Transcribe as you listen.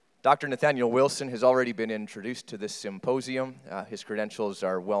Dr. Nathaniel Wilson has already been introduced to this symposium. His credentials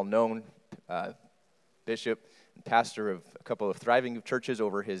are well known, bishop and pastor of a couple of thriving churches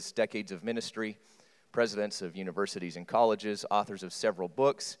over his decades of ministry, presidents of universities and colleges, authors of several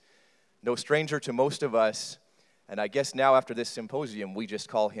books, no stranger to most of us, and I guess now after this symposium, we just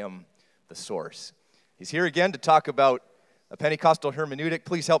call him the source. He's here again to talk about a Pentecostal hermeneutic.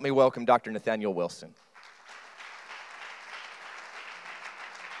 Please help me welcome Dr. Nathaniel Wilson.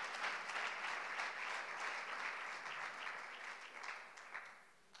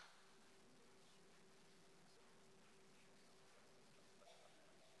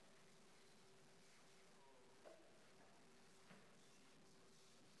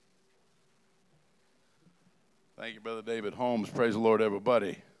 Thank you, Brother David Holmes. Praise the Lord,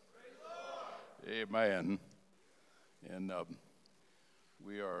 everybody. Praise the Lord. Amen. And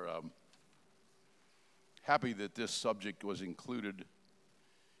we are happy that this subject was included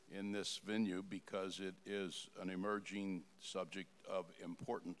in this venue because it is an emerging subject of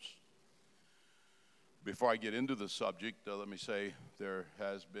importance. Before I get into the subject, let me say there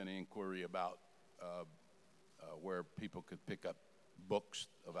has been inquiry about where people could pick up books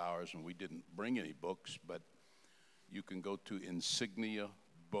of ours, and we didn't bring any books, but you can go to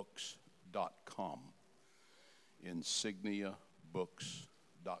insigniabooks.com,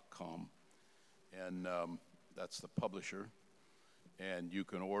 insigniabooks.com, and that's the publisher, and you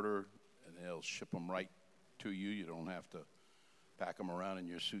can order, and they'll ship them right to you. You don't have to pack them around in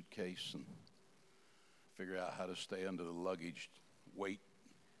your suitcase and figure out how to stay under the luggage weight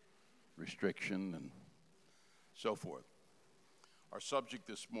restriction and so forth. Our subject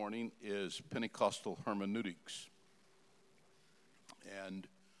this morning is Pentecostal hermeneutics. And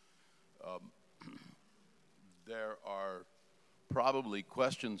there are probably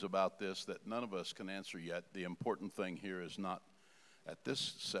questions about this that none of us can answer yet. The important thing here is not, at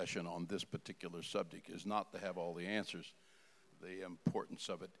this session on this particular subject, is not to have all the answers. The importance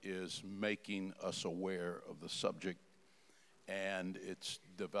of it is making us aware of the subject and its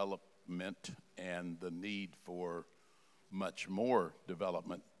development and the need for much more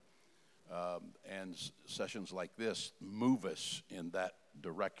development. And sessions like this move us in that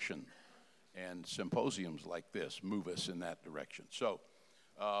direction, and symposiums like this move us in that direction. So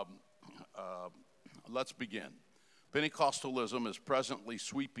let's begin. Pentecostalism is presently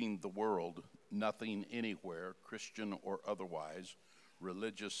sweeping the world. Nothing anywhere, Christian or otherwise,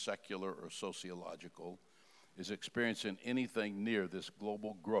 religious, secular, or sociological, is experiencing anything near this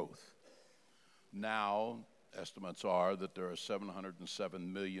global growth. Now, estimates are that there are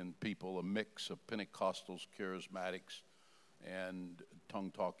 707 million people, a mix of Pentecostals, charismatics, and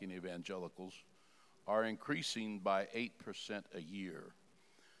tongue-talking evangelicals, are increasing by 8% a year.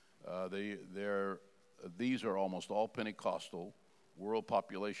 These are almost all Pentecostal. World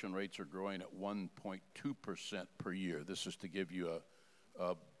population rates are growing at 1.2% per year. This is to give you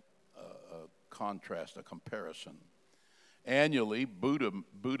a contrast, a comparison. Annually,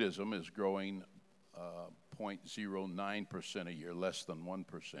 Buddhism is growing 0.09% a year, less than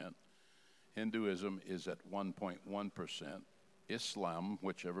 1%. Hinduism is at 1.1%. Islam,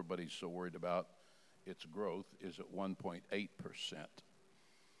 which everybody's so worried about its growth, is at 1.8%.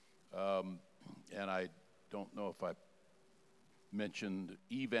 And I don't know if I mentioned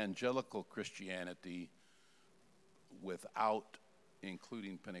evangelical Christianity without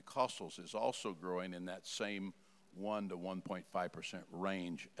including Pentecostals is also growing in that same 1 to 1.5%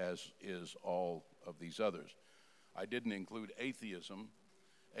 range, as is all of these others. I didn't include atheism.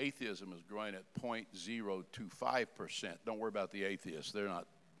 Atheism is growing at 0.025%. Don't worry about the atheists; they're not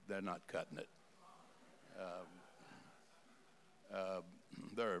cutting it.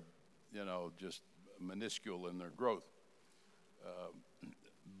 They're just minuscule in their growth.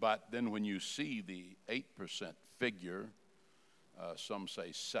 But then when you see the 8% figure, some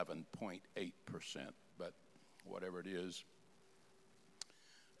say 7.8%, but whatever it is,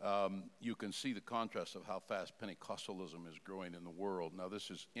 you can see the contrast of how fast Pentecostalism is growing in the world. Now,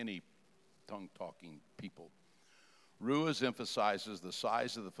 this is any tongue-talking people. Ruiz emphasizes the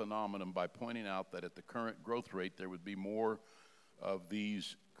size of the phenomenon by pointing out that at the current growth rate, there would be more of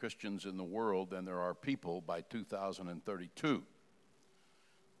these Christians in the world than there are people by 2032.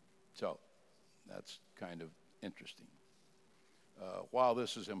 So, that's kind of interesting. While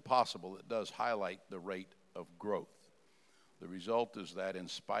this is impossible, it does highlight the rate of growth. The result is that in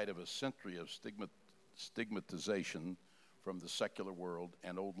spite of a century of stigmatization from the secular world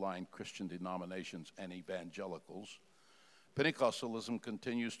and old-line Christian denominations and evangelicals, Pentecostalism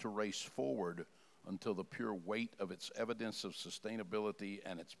continues to race forward until the pure weight of its evidence of sustainability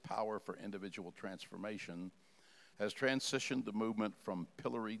and its power for individual transformation has transitioned the movement from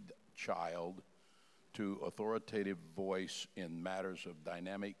pilloried child to authoritative voice in matters of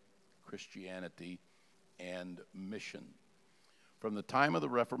dynamic Christianity and mission. From the time of the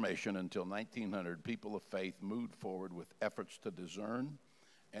Reformation until 1900, people of faith moved forward with efforts to discern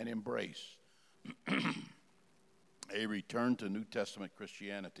and embrace a return to New Testament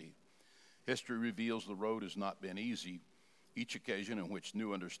Christianity. History reveals the road has not been easy. Each occasion in which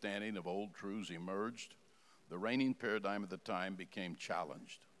new understanding of old truths emerged, the reigning paradigm of the time became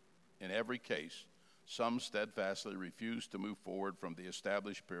challenged. In every case, some steadfastly refused to move forward from the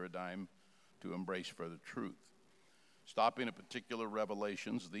established paradigm to embrace further truth. Stopping at particular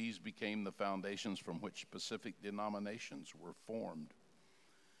revelations, these became the foundations from which specific denominations were formed.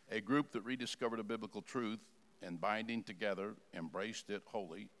 A group that rediscovered a biblical truth and binding together, embraced it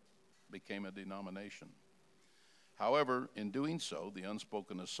wholly, became a denomination. However, in doing so, the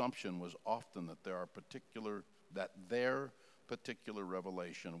unspoken assumption was often that their particular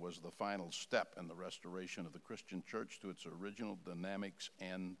revelation was the final step in the restoration of the Christian church to its original dynamics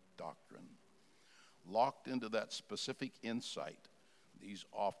and doctrine. Locked into that specific insight, these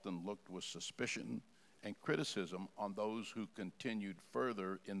often looked with suspicion and criticism on those who continued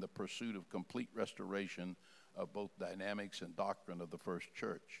further in the pursuit of complete restoration of both dynamics and doctrine of the first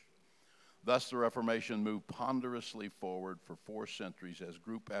church. Thus, the Reformation moved ponderously forward for 4 centuries as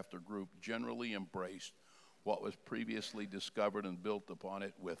group after group generally embraced what was previously discovered and built upon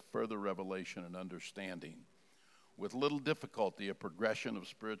it with further revelation and understanding. With little difficulty, a progression of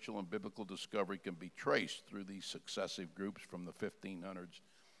spiritual and biblical discovery can be traced through these successive groups from the 1500s,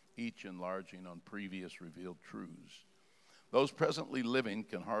 each enlarging on previous revealed truths. Those presently living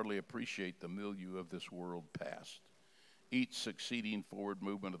can hardly appreciate the milieu of this world past. Each succeeding forward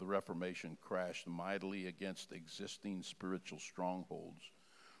movement of the Reformation crashed mightily against existing spiritual strongholds,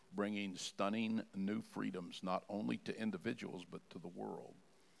 bringing stunning new freedoms not only to individuals but to the world.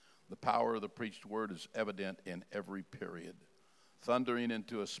 The power of the preached word is evident in every period. Thundering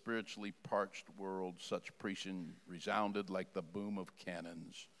into a spiritually parched world, such preaching resounded like the boom of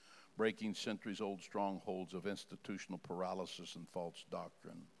cannons, breaking centuries-old strongholds of institutional paralysis and false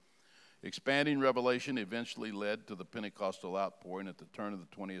doctrine. Expanding revelation eventually led to the Pentecostal outpouring at the turn of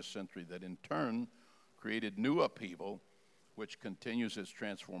the 20th century that in turn created new upheaval, which continues its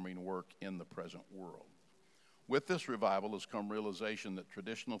transforming work in the present world. With this revival has come realization that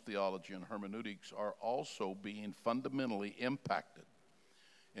traditional theology and hermeneutics are also being fundamentally impacted.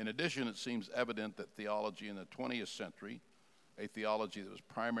 In addition, it seems evident that theology in the 20th century, a theology that was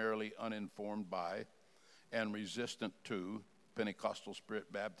primarily uninformed by and resistant to Pentecostal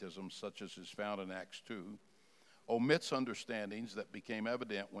spirit baptism, such as is found in Acts 2, omits understandings that became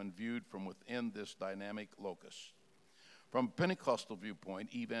evident when viewed from within this dynamic locus. From a Pentecostal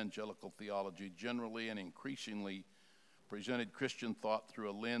viewpoint, evangelical theology generally and increasingly presented Christian thought through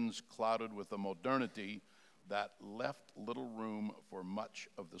a lens clouded with a modernity that left little room for much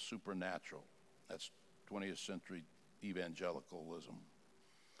of the supernatural. That's 20th century evangelicalism.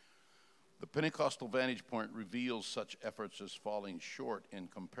 The Pentecostal vantage point reveals such efforts as falling short in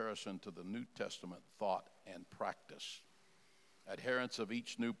comparison to the New Testament thought and practice. Adherents of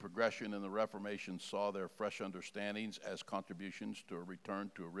each new progression in the Reformation saw their fresh understandings as contributions to a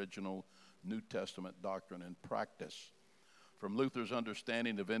return to original New Testament doctrine and practice. From Luther's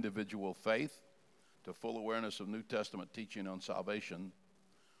understanding of individual faith to full awareness of New Testament teaching on salvation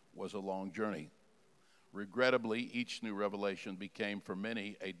was a long journey. Regrettably, each new revelation became for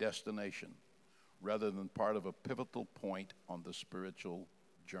many a destination rather than part of a pivotal point on the spiritual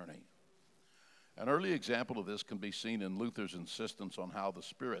journey. An early example of this can be seen in Luther's insistence on how the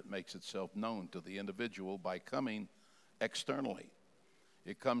Spirit makes itself known to the individual by coming externally.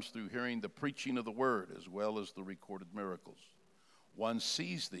 It comes through hearing the preaching of the Word as well as the recorded miracles. One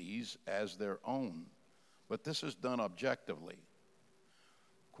sees these as their own, but this is done objectively.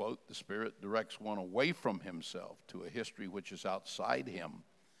 Quote, the Spirit directs one away from himself to a history which is outside him,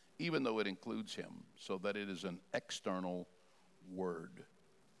 even though it includes him, so that it is an external word.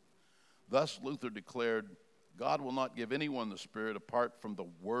 Thus, Luther declared, God will not give anyone the Spirit apart from the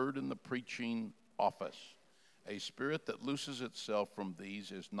word and the preaching office. A spirit that looses itself from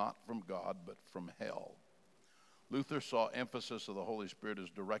these is not from God, but from hell. Luther saw emphasis of the Holy Spirit as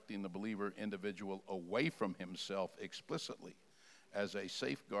directing the believer individual away from himself explicitly as a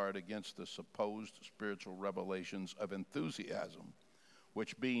safeguard against the supposed spiritual revelations of enthusiasm,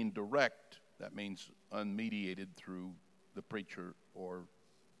 which being direct, that means unmediated through the preacher or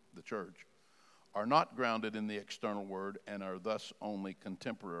the church, are not grounded in the external word and are thus only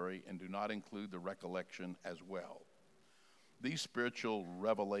contemporary and do not include the recollection as well. These spiritual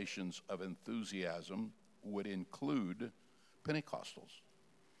revelations of enthusiasm would include Pentecostals.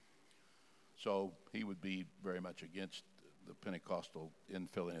 So he would be very much against the Pentecostal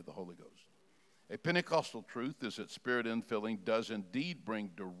infilling of the Holy Ghost. A Pentecostal truth is that Spirit infilling does indeed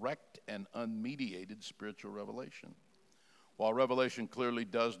bring direct and unmediated spiritual revelation. While revelation clearly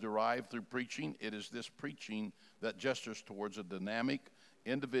does derive through preaching, it is this preaching that gestures towards a dynamic,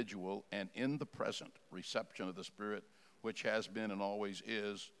 individual, and in the present reception of the Spirit, which has been and always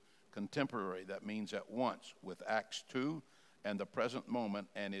is contemporary. That means at once with Acts 2 and the present moment,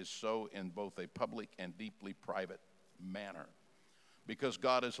 and is so in both a public and deeply private manner. Because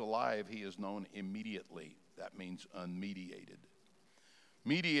God is alive, he is known immediately. That means unmediated.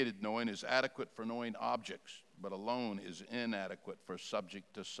 Mediated knowing is adequate for knowing objects, but alone is inadequate for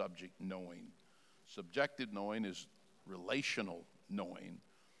subject-to-subject knowing. Subjective knowing is relational knowing,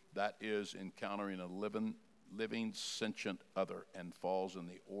 that is encountering a living sentient other, and falls in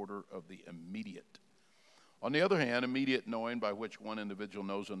the order of the immediate. On the other hand, immediate knowing, by which one individual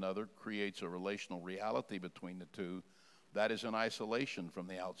knows another, creates a relational reality between the two that is in isolation from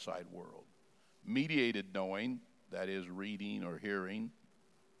the outside world. Mediated knowing, that is reading or hearing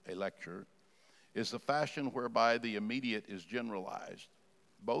a lecture, is the fashion whereby the immediate is generalized.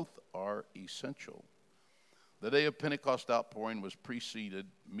 Both are essential. The day of Pentecost outpouring was preceded,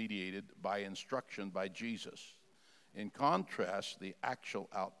 mediated by instruction by Jesus. In contrast, the actual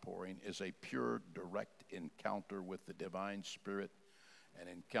outpouring is a pure, direct encounter with the divine Spirit, an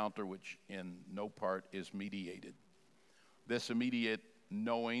encounter which in no part is mediated. This immediate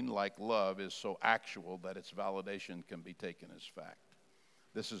knowing, like love, is so actual that its validation can be taken as fact.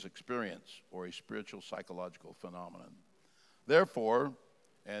 This is experience, or a spiritual psychological phenomenon. Therefore,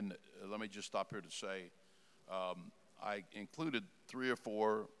 and let me just stop here to say, I included 3 or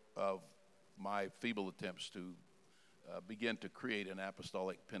 4 of my feeble attempts to begin to create an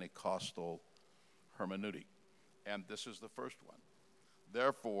apostolic Pentecostal hermeneutic. And this is the first one.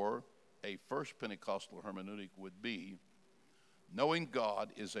 Therefore, a first Pentecostal hermeneutic would be, knowing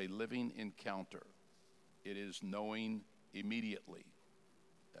God is a living encounter. It is knowing immediately.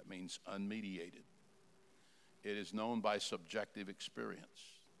 That means unmediated. It is known by subjective experience.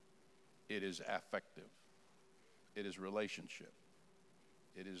 It is affective. It is relationship.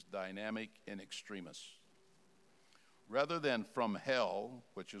 It is dynamic in extremis. Rather than from hell,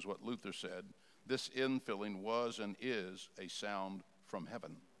 which is what Luther said, this infilling was and is a sound from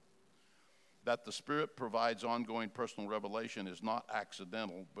heaven. That the Spirit provides ongoing personal revelation is not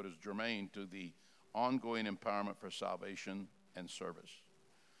accidental, but is germane to the ongoing empowerment for salvation and service.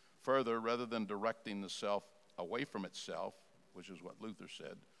 Further, rather than directing the self away from itself, which is what Luther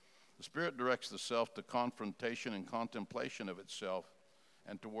said, the Spirit directs the self to confrontation and contemplation of itself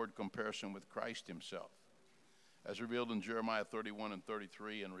and toward comparison with Christ himself. As revealed in Jeremiah 31 and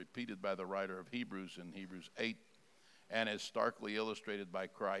 33 and repeated by the writer of Hebrews in Hebrews 8, and as starkly illustrated by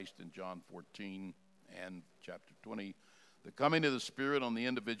Christ in John 14 and chapter 20, the coming of the Spirit on the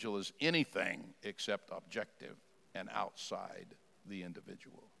individual is anything except objective and outside the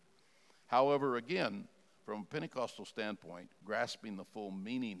individual. However, again, from a Pentecostal standpoint, grasping the full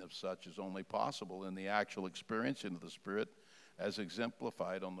meaning of such is only possible in the actual experiencing of the Spirit as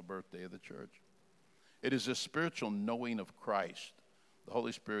exemplified on the birthday of the church. It is a spiritual knowing of Christ. The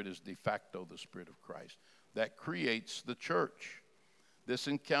Holy Spirit is de facto the Spirit of Christ that creates the church. This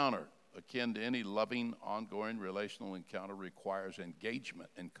encounter, akin to any loving, ongoing relational encounter, requires engagement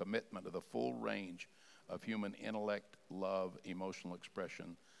and commitment of the full range of human intellect, love, emotional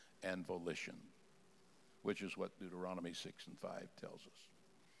expression, and volition, which is what Deuteronomy 6 and 5 tells us.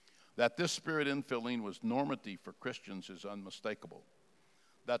 That this Spirit infilling was normative for Christians is unmistakable.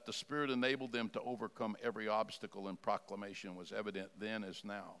 That the Spirit enabled them to overcome every obstacle in proclamation was evident then as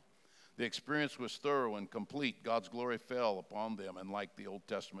now. The experience was thorough and complete. God's glory fell upon them, and like the Old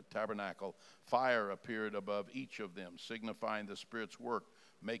Testament tabernacle, fire appeared above each of them, signifying the Spirit's work,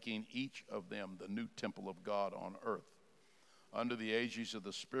 making each of them the new temple of God on earth. Under the aegis of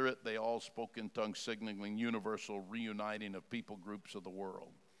the Spirit, they all spoke in tongues, signaling universal reuniting of people groups of the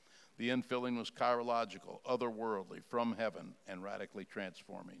world. The infilling was chirological, otherworldly, from heaven, and radically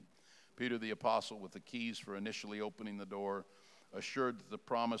transforming. Peter the Apostle, with the keys for initially opening the door, assured that the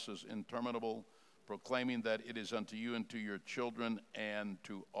promise is interminable, proclaiming that it is unto you and to your children and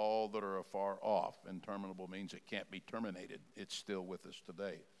to all that are afar off. Interminable means it can't be terminated. It's still with us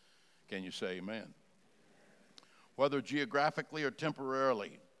today. Can you say amen? Whether geographically or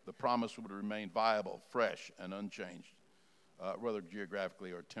temporarily, the promise would remain viable, fresh, and unchanged. Whether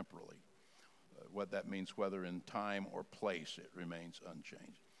geographically or temporally. What that means, whether in time or place, it remains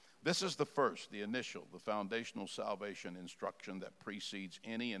unchanged. This is the first, the initial, the foundational salvation instruction that precedes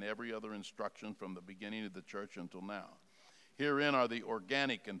any and every other instruction from the beginning of the church until now. Herein are the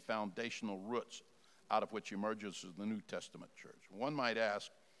organic and foundational roots out of which emerges the New Testament church. One might ask,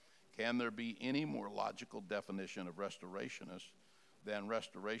 can there be any more logical definition of restorationist than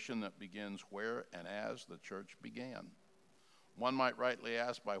restoration that begins where and as the church began? One might rightly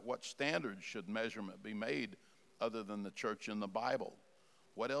ask, by what standards should measurement be made other than the church in the Bible?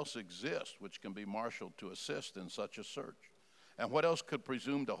 What else exists which can be marshaled to assist in such a search? And what else could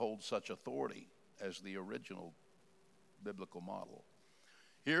presume to hold such authority as the original biblical model?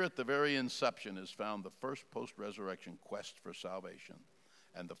 Here at the very inception is found the first post-resurrection quest for salvation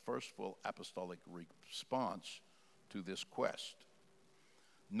and the first full apostolic response to this quest.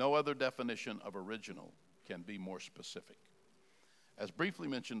 No other definition of original can be more specific. As briefly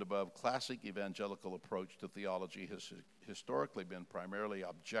mentioned above, classic evangelical approach to theology has historically been primarily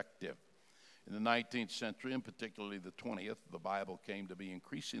objective. In the 19th century, and particularly the 20th, the Bible came to be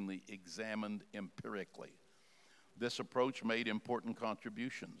increasingly examined empirically. This approach made important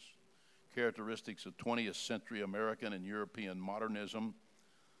contributions. Characteristics of 20th century American and European modernism,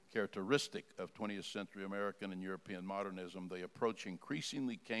 the approach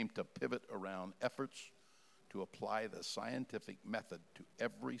increasingly came to pivot around efforts to apply the scientific method to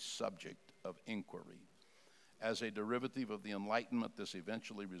every subject of inquiry. As a derivative of the Enlightenment, this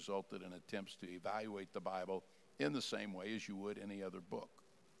eventually resulted in attempts to evaluate the Bible in the same way as you would any other book.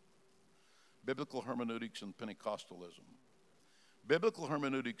 Biblical hermeneutics and Pentecostalism. Biblical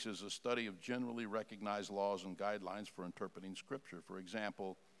hermeneutics is a study of generally recognized laws and guidelines for interpreting Scripture. For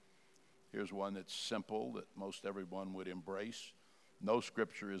example, here's one that's simple, that most everyone would embrace. No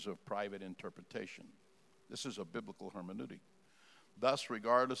Scripture is of private interpretation. This is a biblical hermeneutic. Thus,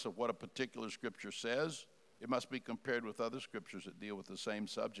 regardless of what a particular Scripture says, it must be compared with other Scriptures that deal with the same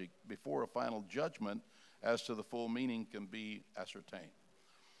subject before a final judgment as to the full meaning can be ascertained.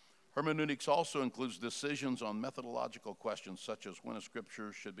 Hermeneutics also includes decisions on methodological questions such as when a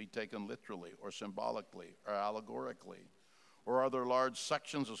Scripture should be taken literally or symbolically or allegorically, or are there large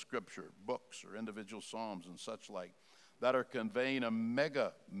sections of Scripture, books or individual psalms and such like, that are conveying a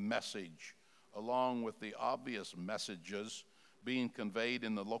mega message along with the obvious messages being conveyed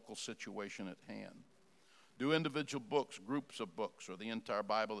in the local situation at hand? Do individual books, groups of books, or the entire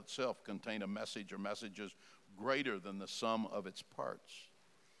Bible itself contain a message or messages greater than the sum of its parts?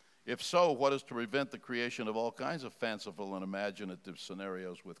 If so, what is to prevent the creation of all kinds of fanciful and imaginative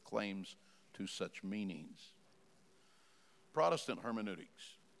scenarios with claims to such meanings? Protestant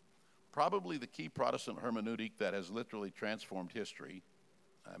hermeneutics. Probably the key Protestant hermeneutic that has literally transformed history,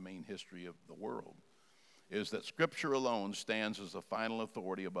 history of the world, is that Scripture alone stands as the final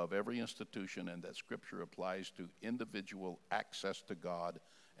authority above every institution, and that Scripture applies to individual access to God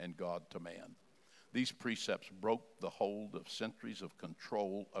and God to man. These precepts broke the hold of centuries of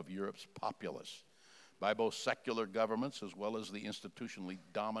control of Europe's populace by both secular governments as well as the institutionally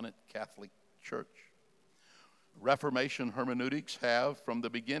dominant Catholic Church. Reformation hermeneutics have, from the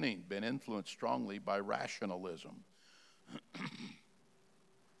beginning, been influenced strongly by rationalism.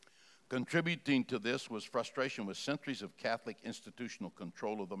 Contributing to this was frustration with centuries of Catholic institutional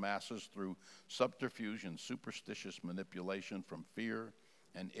control of the masses through subterfuge and superstitious manipulation from fear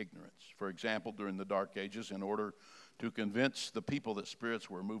and ignorance. For example, during the Dark Ages, in order to convince the people that spirits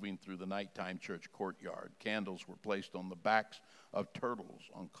were moving through the nighttime church courtyard, candles were placed on the backs of turtles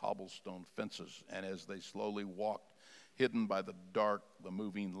on cobblestone fences, and as they slowly walked, hidden by the dark, the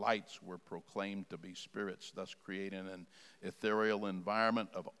moving lights were proclaimed to be spirits, thus creating an ethereal environment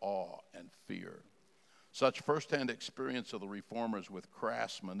of awe and fear. Such firsthand experience of the reformers with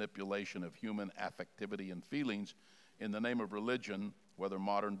crass manipulation of human affectivity and feelings in the name of religion, whether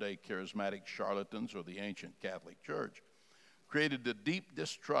modern-day charismatic charlatans or the ancient Catholic Church, created a deep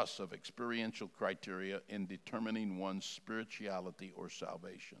distrust of experiential criteria in determining one's spirituality or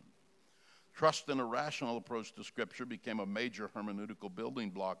salvation. Trust in a rational approach to Scripture became a major hermeneutical building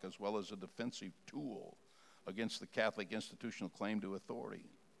block as well as a defensive tool against the Catholic institutional claim to authority.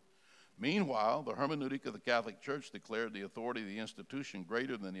 Meanwhile, the hermeneutic of the Catholic Church declared the authority of the institution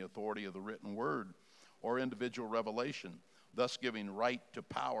greater than the authority of the written word or individual revelation, thus giving right to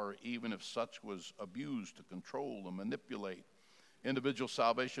power even if such was abused to control and manipulate. Individual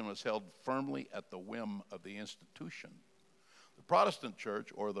salvation was held firmly at the whim of the institution. The Protestant church,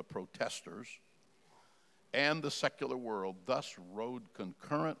 or the protesters, and the secular world thus rode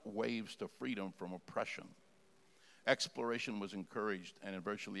concurrent waves to freedom from oppression. Exploration was encouraged, and in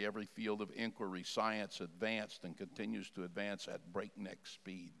virtually every field of inquiry, science advanced and continues to advance at breakneck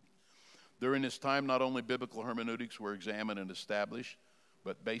speed. During this time, not only biblical hermeneutics were examined and established,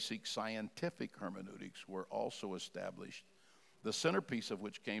 but basic scientific hermeneutics were also established, the centerpiece of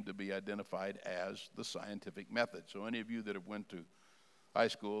which came to be identified as the scientific method. So any of you that have went to high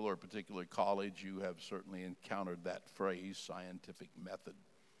school or particularly college, you have certainly encountered that phrase, scientific method.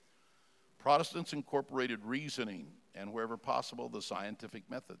 Protestants incorporated reasoning and, wherever possible, the scientific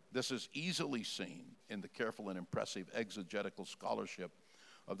method. This is easily seen in the careful and impressive exegetical scholarship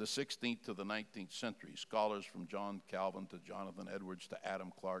of the 16th to the 19th century. Scholars from John Calvin to Jonathan Edwards to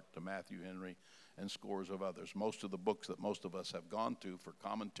Adam Clarke to Matthew Henry and scores of others. Most of the books that most of us have gone to for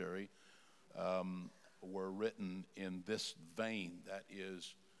commentary were written in this vein. That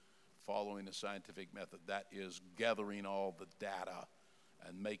is, following the scientific method. That is, gathering all the data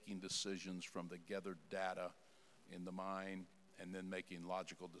and making decisions from the gathered data in the mind and then making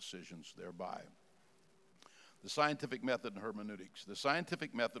logical decisions thereby. The scientific method in hermeneutics. The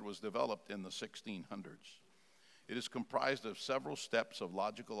scientific method was developed in the 1600s. It is comprised of several steps of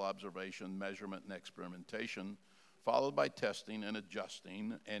logical observation, measurement, and experimentation, followed by testing and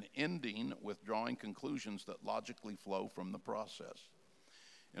adjusting, and ending with drawing conclusions that logically flow from the process.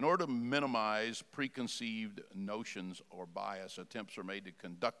 In order to minimize preconceived notions or bias, attempts are made to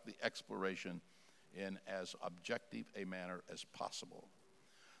conduct the exploration in as objective a manner as possible.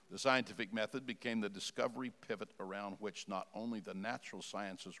 The scientific method became the discovery pivot around which not only the natural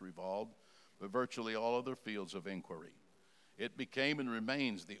sciences revolved, but virtually all other fields of inquiry. It became and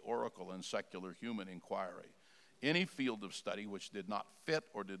remains the oracle in secular human inquiry. Any field of study which did not fit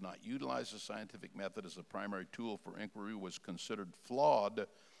or did not utilize the scientific method as a primary tool for inquiry was considered flawed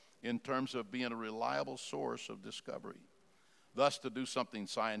in terms of being a reliable source of discovery. Thus, to do something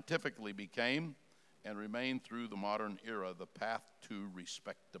scientifically became and remained through the modern era the path to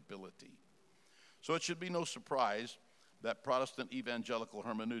respectability. So it should be no surprise that Protestant evangelical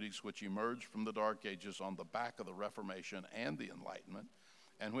hermeneutics, which emerged from the Dark Ages on the back of the Reformation and the Enlightenment,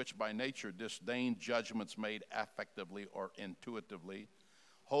 and which by nature disdained judgments made affectively or intuitively,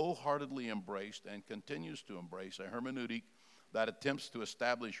 wholeheartedly embraced and continues to embrace a hermeneutic that attempts to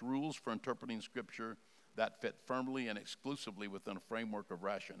establish rules for interpreting Scripture that fit firmly and exclusively within a framework of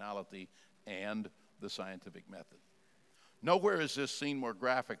rationality and the scientific method. Nowhere is this seen more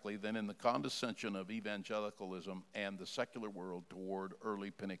graphically than in the condescension of evangelicalism and the secular world toward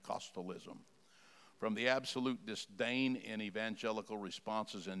early Pentecostalism. From the absolute disdain in evangelical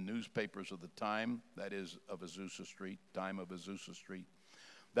responses in newspapers of the time, that is, of Azusa Street, time of Azusa Street,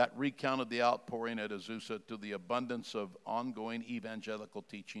 that recounted the outpouring at Azusa, to the abundance of ongoing evangelical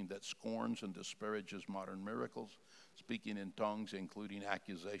teaching that scorns and disparages modern miracles, speaking in tongues, including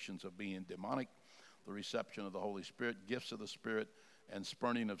accusations of being demonic, the reception of the Holy Spirit, gifts of the Spirit, and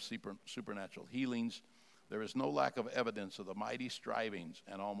spurning of supernatural healings, there is no lack of evidence of the mighty strivings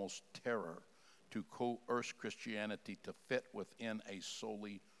and almost terror to coerce Christianity to fit within a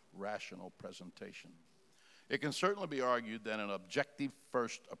solely rational presentation. It can certainly be argued that an objective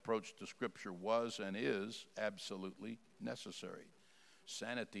first approach to Scripture was and is absolutely necessary.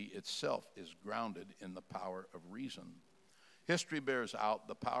 Sanity itself is grounded in the power of reason. History bears out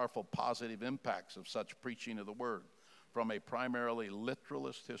the powerful positive impacts of such preaching of the Word, from a primarily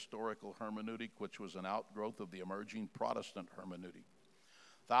literalist historical hermeneutic, which was an outgrowth of the emerging Protestant hermeneutic.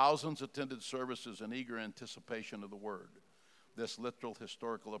 Thousands attended services in eager anticipation of the Word. This literal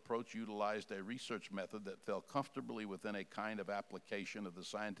historical approach utilized a research method that fell comfortably within a kind of application of the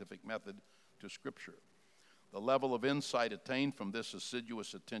scientific method to Scripture. The level of insight attained from this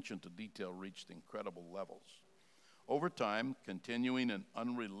assiduous attention to detail reached incredible levels. Over time, continuing and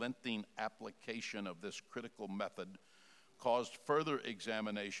unrelenting application of this critical method caused further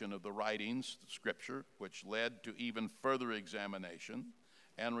examination of the writings, Scripture, which led to even further examination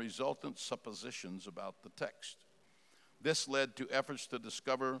and resultant suppositions about the text. This led to efforts to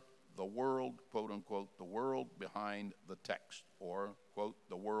discover the world, quote unquote, the world behind the text, or, quote,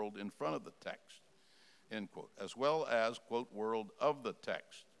 the world in front of the text, end quote, as well as, quote, world of the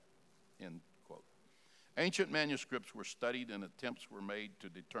text, end quote. Ancient manuscripts were studied and attempts were made to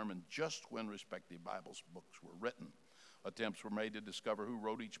determine just when respective Bible books were written. Attempts were made to discover who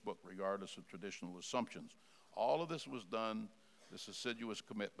wrote each book, regardless of traditional assumptions. All of this was done, this assiduous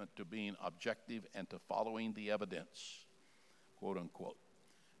commitment to being objective and to following the evidence, quote unquote.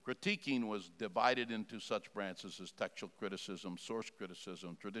 Critiquing was divided into such branches as textual criticism, source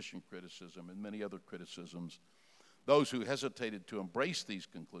criticism, tradition criticism, and many other criticisms. Those who hesitated to embrace these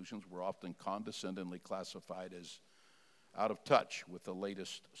conclusions were often condescendingly classified as out of touch with the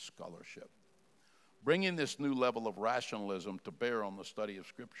latest scholarship. Bringing this new level of rationalism to bear on the study of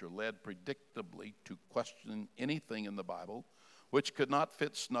Scripture led predictably to question anything in the Bible which could not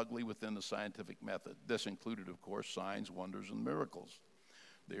fit snugly within the scientific method. This included, of course, signs, wonders, and miracles.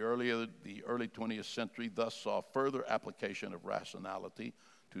 The early 20th century thus saw further application of rationality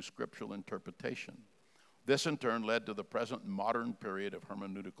to scriptural interpretation. This in turn led to the present modern period of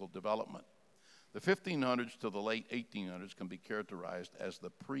hermeneutical development. The 1500s to the late 1800s can be characterized as the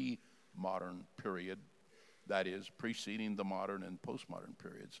pre-modern period, that is, preceding the modern and postmodern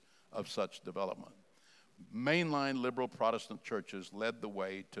periods of such development. Mainline liberal Protestant churches led the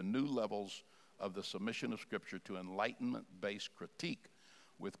way to new levels of the submission of Scripture to Enlightenment-based critique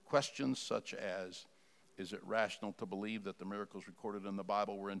with questions such as, is it rational to believe that the miracles recorded in the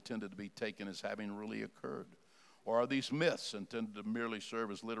Bible were intended to be taken as having really occurred? Or are these myths intended to merely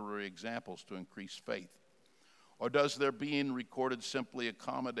serve as literary examples to increase faith? Or does their being recorded simply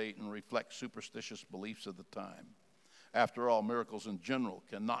accommodate and reflect superstitious beliefs of the time? After all, miracles in general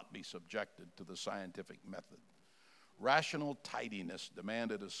cannot be subjected to the scientific method. Rational tidiness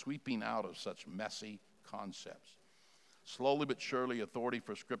demanded a sweeping out of such messy concepts. Slowly but surely, authority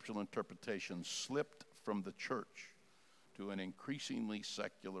for scriptural interpretation slipped from the church to an increasingly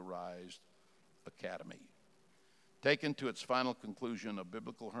secularized academy. Taken to its final conclusion, a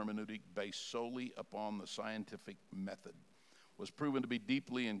biblical hermeneutic based solely upon the scientific method was proven to be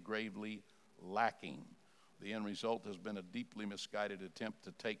deeply and gravely lacking. The end result has been a deeply misguided attempt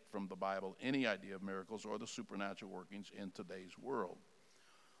to take from the Bible any idea of miracles or the supernatural workings in today's world.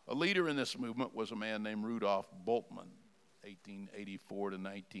 A leader in this movement was a man named Rudolf Bultmann, 1884 to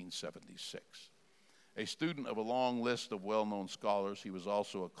 1976. A student of a long list of well-known scholars, he was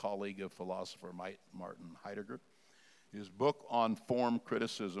also a colleague of philosopher Martin Heidegger. His book on form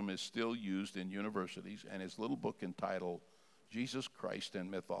criticism is still used in universities, and his little book entitled Jesus Christ and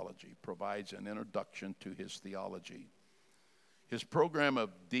Mythology provides an introduction to his theology. His program of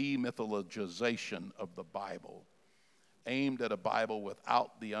demythologization of the Bible aimed at a Bible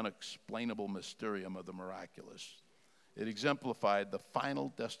without the unexplainable mysterium of the miraculous. It exemplified the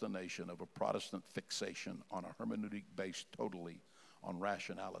final destination of a Protestant fixation on a hermeneutic based totally on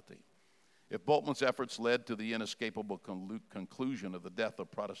rationality. If Bultmann's efforts led to the inescapable conclusion of the death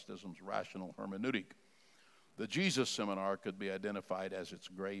of Protestantism's rational hermeneutic, the Jesus Seminar could be identified as its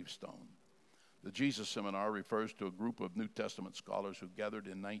gravestone. The Jesus Seminar refers to a group of New Testament scholars who gathered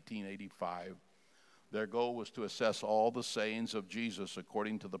in 1985. Their goal was to assess all the sayings of Jesus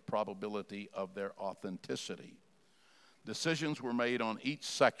according to the probability of their authenticity. Decisions were made on each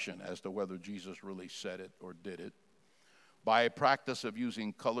section as to whether Jesus really said it or did it by a practice of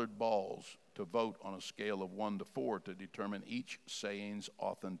using colored balls to vote on a scale of 1 to 4 to determine each saying's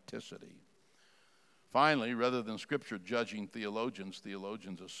authenticity. Finally, rather than Scripture judging theologians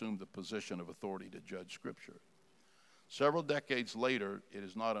assumed the position of authority to judge Scripture. Several decades later, it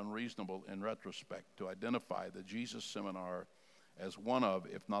is not unreasonable in retrospect to identify the Jesus Seminar as one of,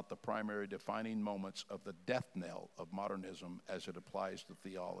 if not the primary defining moments of the death knell of modernism as it applies to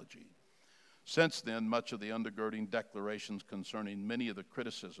theology. Since then, much of the undergirding declarations concerning many of the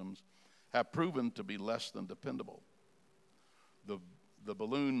criticisms have proven to be less than dependable. The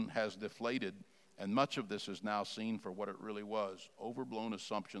balloon has deflated, and much of this is now seen for what it really was, overblown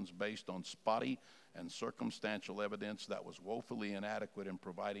assumptions based on spotty and circumstantial evidence that was woefully inadequate in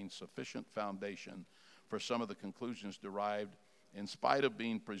providing sufficient foundation for some of the conclusions derived in spite of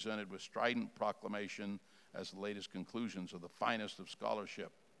being presented with strident proclamation as the latest conclusions of the finest of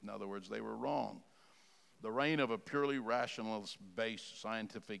scholarship. In other words, they were wrong. The reign of a purely rationalist-based,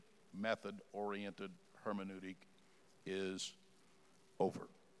 scientific method-oriented hermeneutic is over.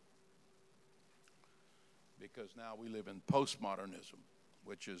 Because now we live in postmodernism,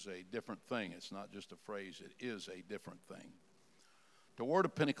 which is a different thing. It's not just a phrase, it is a different thing. Toward a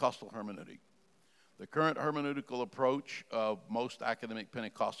Pentecostal hermeneutic, the current hermeneutical approach of most academic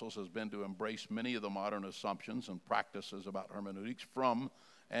Pentecostals has been to embrace many of the modern assumptions and practices about hermeneutics from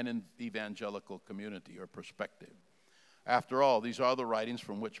an evangelical community or perspective. After all, these are the writings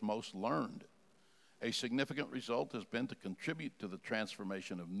from which most learned. A significant result has been to contribute to the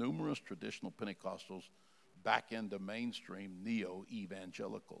transformation of numerous traditional Pentecostals back into mainstream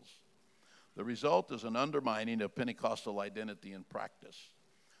neo-evangelicals. The result is an undermining of Pentecostal identity and practice.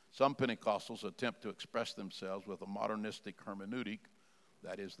 Some Pentecostals attempt to express themselves with a modernistic hermeneutic,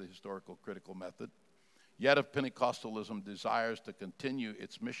 that is the historical critical method. Yet if Pentecostalism desires to continue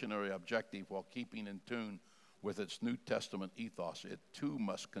its missionary objective while keeping in tune with its New Testament ethos, it too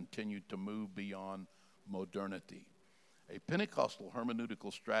must continue to move beyond modernity. A Pentecostal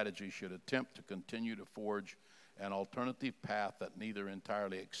hermeneutical strategy should attempt to continue to forge an alternative path that neither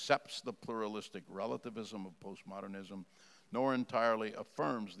entirely accepts the pluralistic relativism of postmodernism nor entirely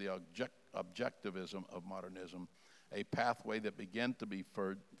affirms the objectivism of modernism, a pathway that began to be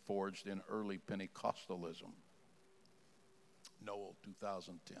forged in early Pentecostalism. Noel,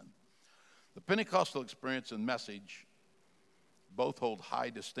 2010. The Pentecostal experience and message both hold high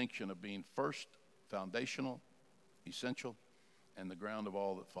distinction of being first, foundational, essential, and the ground of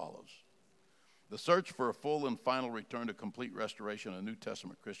all that follows. The search for a full and final return to complete restoration of New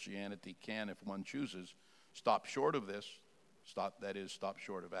Testament Christianity can, if one chooses, stop short of this, stop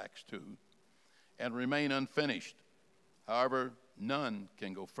short of Acts 2, and remain unfinished. However, none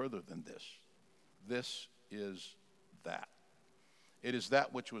can go further than this. This is that. It is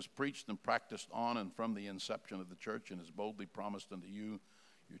that which was preached and practiced on and from the inception of the church and is boldly promised unto you,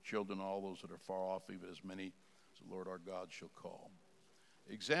 your children, all those that are far off, even as many as the Lord our God shall call.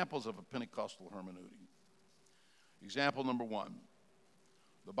 Examples of a Pentecostal hermeneutic. Example number 1.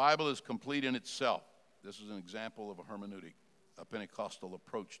 The Bible is complete in itself. This is an example of a hermeneutic, a Pentecostal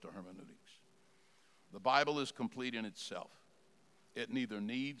approach to hermeneutics. The Bible is complete in itself. It neither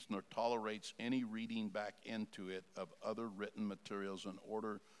needs nor tolerates any reading back into it of other written materials in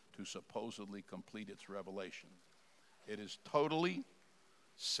order to supposedly complete its revelation. It is totally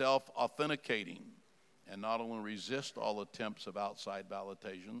self-authenticating and not only resists all attempts of outside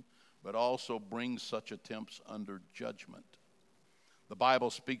validation, but also brings such attempts under judgment. The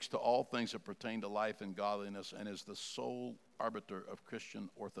Bible speaks to all things that pertain to life and godliness and is the sole arbiter of Christian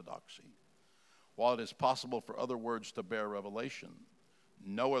orthodoxy. While it is possible for other words to bear revelation,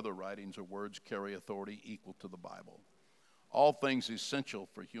 no other writings or words carry authority equal to the Bible. All things essential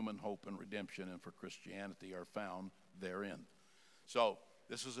for human hope and redemption and for Christianity are found therein. So,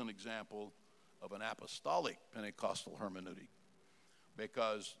 this is an example of an apostolic Pentecostal hermeneutic,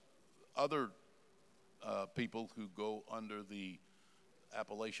 because other people who go under the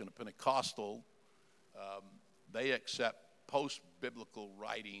appellation of Pentecostal, they accept post-biblical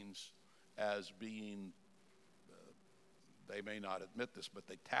writings as being, they may not admit this, but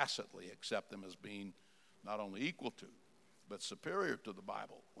they tacitly accept them as being not only equal to, but superior to the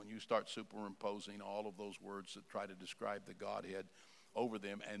Bible. When you start superimposing all of those words that try to describe the Godhead over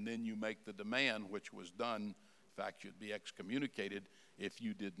them, and then you make the demand, which was done, in fact, you'd be excommunicated if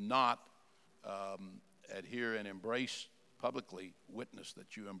you did not adhere and embrace publicly, witness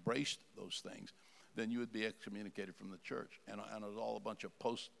that you embraced those things, then you would be excommunicated from the church. And it was all a bunch of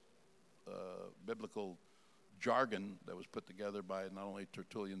post-biblical jargon that was put together by not only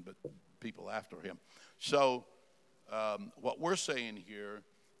Tertullian, but people after him. So what we're saying here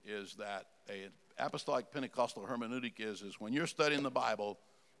is that an apostolic Pentecostal hermeneutic is when you're studying the Bible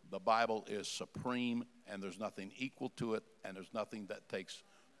is supreme, and there's nothing equal to it, and there's nothing that takes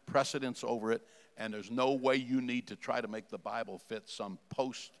precedence over it, and there's no way you need to try to make the Bible fit some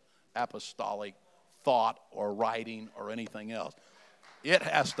post-apostolic thought or writing or anything else. It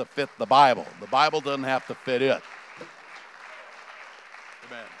has to fit the Bible. The Bible doesn't have to fit it.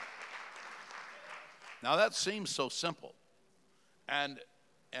 Amen. Now that seems so simple. And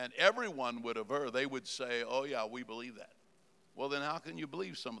everyone would aver, they would say, oh yeah, we believe that. Well, then how can you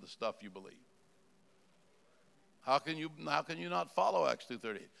believe some of the stuff you believe? How can you not follow Acts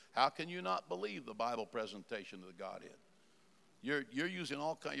 2:38? How can you not believe the Bible presentation of the Godhead? You're using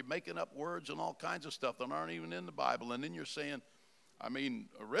you're making up words and all kinds of stuff that aren't even in the Bible, and then you're saying,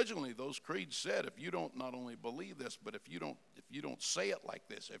 originally those creeds said, if you don't not only believe this, but if you don't say it like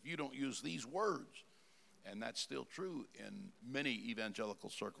this, if you don't use these words, and that's still true in many evangelical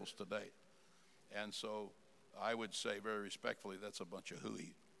circles today. And so I would say very respectfully, that's a bunch of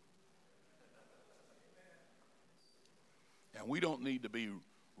hooey. And we don't need to be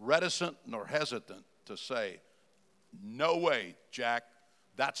reticent nor hesitant to say, no way, Jack,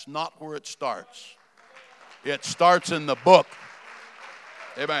 that's not where it starts. It starts in the book.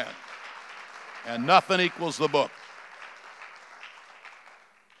 Amen. And nothing equals the book.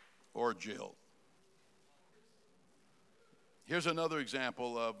 Or Jill. Here's another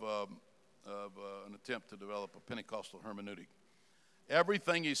example of an attempt to develop a Pentecostal hermeneutic.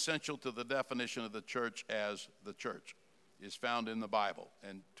 Everything essential to the definition of the church as the church is found in the Bible.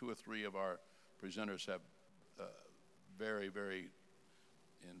 And 2 or 3 of our presenters have very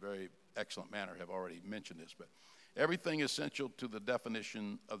excellent manner have already mentioned this. But everything essential to the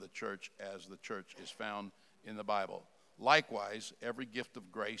definition of the church as the church is found in the Bible. Likewise, every gift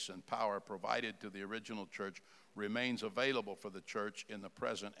of grace and power provided to the original church remains available for the church in the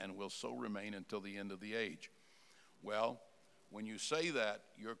present and will so remain until the end of the age. Well, when you say that,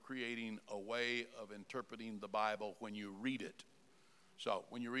 you're creating a way of interpreting the Bible when you read it. So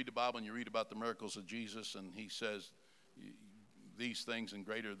when you read the Bible and you read about the miracles of Jesus and he says, these things and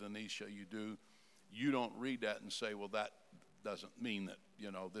greater than these shall you do, you don't read that and say, well, that doesn't mean that,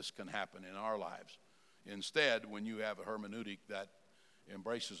 this can happen in our lives. Instead, when you have a hermeneutic that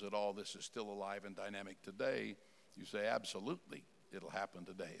embraces it all, this is still alive and dynamic today, You say, absolutely, it'll happen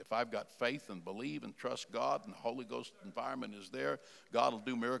today. If I've got faith and believe and trust God and the Holy Ghost environment is there, God will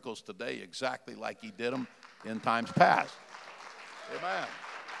do miracles today exactly like he did them in times past. Amen.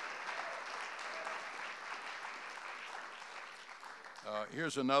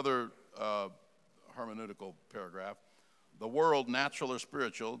 Here's another hermeneutical paragraph. The world, natural or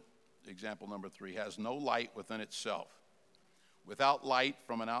spiritual, example number 3, has no light within itself. Without light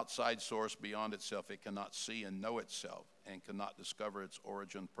from an outside source beyond itself, it cannot see and know itself and cannot discover its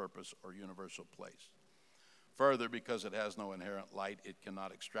origin, purpose, or universal place. Further, because it has no inherent light, it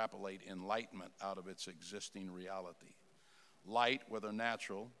cannot extrapolate enlightenment out of its existing reality. Light, whether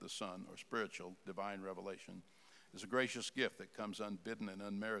natural, the sun, or spiritual, divine revelation, is a gracious gift that comes unbidden and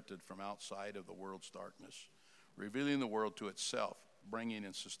unmerited from outside of the world's darkness, revealing the world to itself, bringing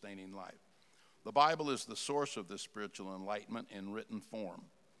and sustaining life. The Bible is the source of this spiritual enlightenment in written form.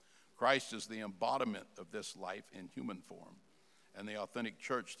 Christ is the embodiment of this life in human form, and the authentic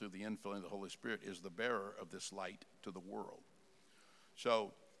church, through the infilling of the Holy Spirit, is the bearer of this light to the world.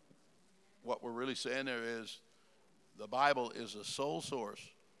 So what we're really saying there is the Bible is the sole source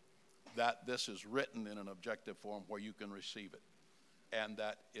that this is written in an objective form where you can receive it, and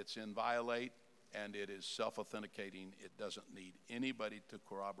that it's inviolate and it is self-authenticating. It doesn't need anybody to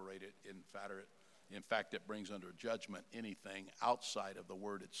corroborate it, in fact, it brings under judgment anything outside of the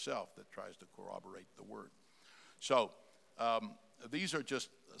Word itself that tries to corroborate the Word. So these are just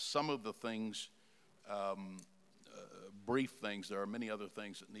some of the things, brief things. There are many other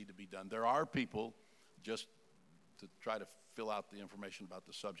things that need to be done. There are people, just to try to fill out the information about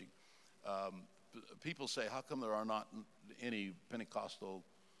the subject, people say, how come there are not any Pentecostal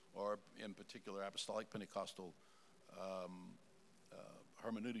or in particular apostolic Pentecostal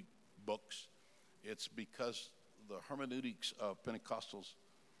hermeneutic books? It's because the hermeneutics of Pentecostals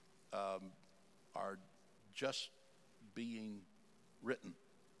are just being written.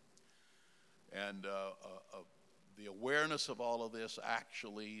 And the awareness of all of this,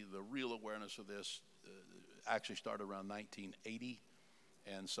 actually, the real awareness of this actually started around 1980.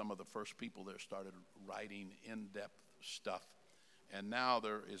 And some of the first people there started writing in-depth stuff. And now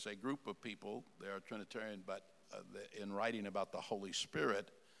there is a group of people, they are Trinitarian, but in writing about the Holy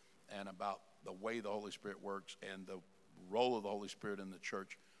Spirit and about the way the Holy Spirit works and the role of the Holy Spirit in the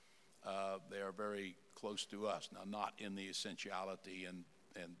church, they are very close to us. Now, not in the essentiality and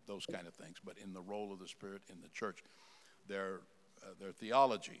those kind of things, but in the role of the Spirit in the church. Their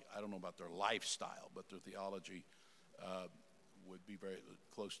theology, I don't know about their lifestyle, but their theology would be very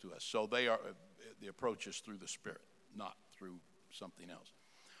close to us. So they are, the approach is through the Spirit, not through something else.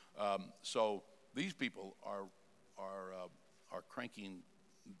 So these people are cranking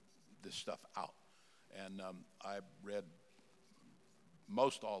this stuff out, and I read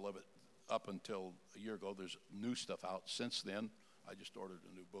most all of it up until a year ago. There's new stuff out since then. I just ordered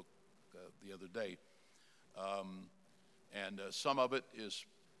a new book the other day, and some of it is,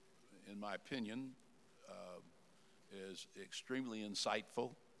 in my opinion, is extremely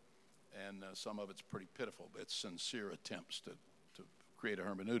insightful, and some of it's pretty pitiful. It's sincere attempts to create a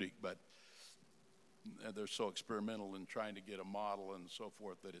hermeneutic, but they're so experimental in trying to get a model and so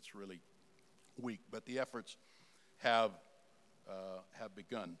forth that it's really weak. But the efforts have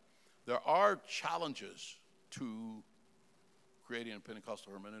begun. There are challenges to creating a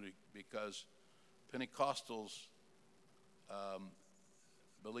Pentecostal hermeneutic because Pentecostals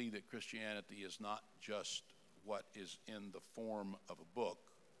believe that Christianity is not just what is in the form of a book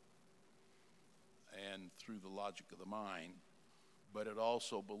and through the logic of the mind, but it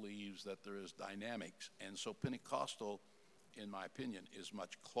also believes that there is dynamics. And so Pentecostal, in my opinion, is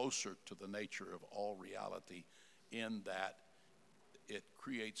much closer to the nature of all reality in that it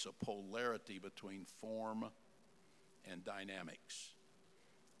creates a polarity between form and dynamics.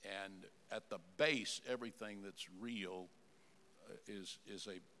 And at the base, everything that's real is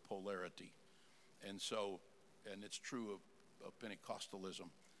a polarity. And so, and it's true of Pentecostalism,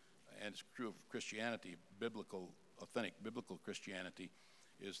 and it's true of Christianity, authentic biblical Christianity,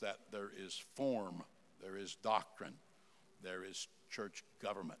 is that there is form, there is doctrine, there is church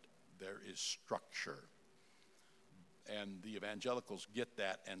government, there is structure. And the evangelicals get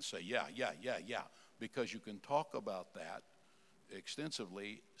that and say, yeah, because you can talk about that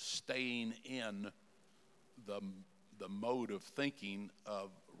extensively, staying in the mode of thinking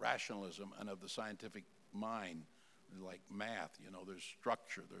of rationalism and of the scientific mind, like math. There's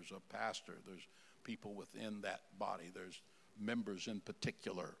structure, there's a pastor, there's people within that body, there's members in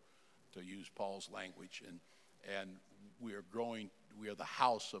particular, to use Paul's language, and we are growing. We are the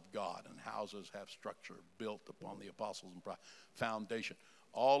house of God, and houses have structure built upon the apostles and foundation.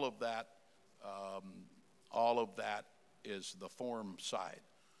 All of that All of that is the form side.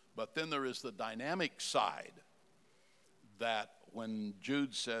 But then there is the dynamic side, that when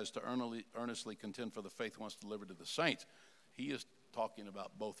Jude says to earnestly contend for the faith once delivered to the saints, he is talking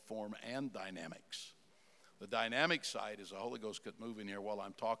about both form and dynamics. The dynamic side is the Holy Ghost could move in here while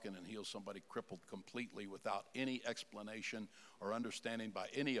I'm talking and heal somebody crippled completely without any explanation or understanding by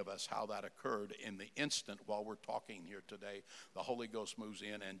any of us how that occurred. In the instant while we're talking here today, the Holy Ghost moves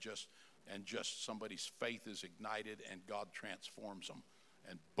in and just somebody's faith is ignited and God transforms them.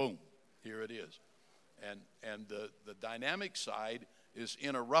 And boom, here it is. And the dynamic side is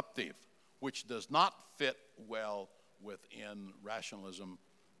interruptive, which does not fit well within rationalism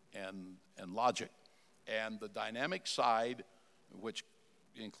and logic. And the dynamic side, which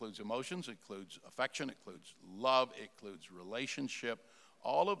includes emotions, includes affection, includes love, includes relationship,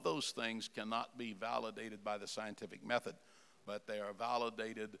 all of those things cannot be validated by the scientific method, but they are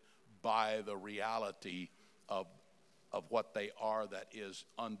validated by the reality of what they are that is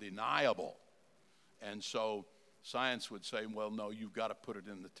undeniable. And so science would say, well, no, you've got to put it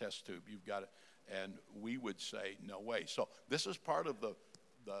in the test tube. You've got to, and we would say, no way. So this is part of the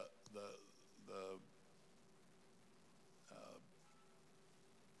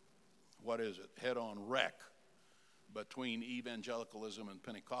what is it, head-on wreck between evangelicalism and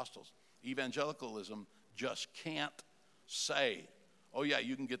Pentecostals. Evangelicalism just can't say, oh yeah,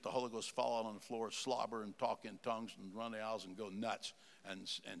 you can get the Holy Ghost fall out on the floor, slobber and talk in tongues and run the aisles and go nuts and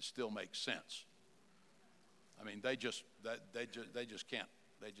still make sense. I mean, they just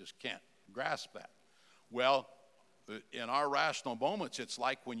can't grasp that. Well, in our rational moments, it's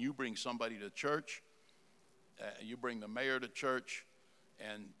like when you bring somebody to church, you bring the mayor to church,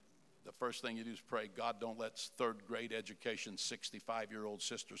 and the first thing you do is pray, God, don't let third grade education 65-year-old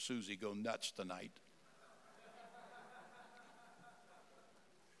Sister Susie go nuts tonight.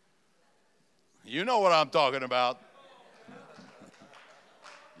 You know what I'm talking about.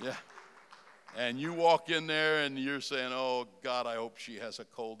 Yeah. And you walk in there and you're saying, oh, God, I hope she has a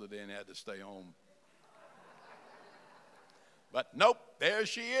cold today and had to stay home. But nope, there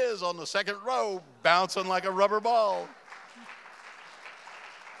she is on the second row, bouncing like a rubber ball.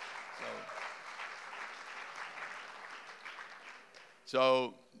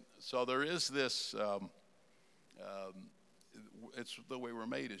 So there is this, it's the way we're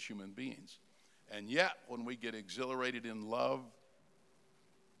made as human beings. And yet, when we get exhilarated in love,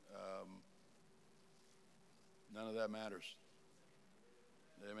 none of that matters.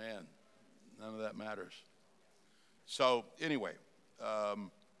 Amen. None of that matters. So anyway,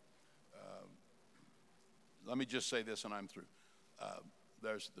 let me just say this and I'm through.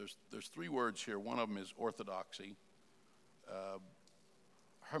 There's three words here. One of them is orthodoxy.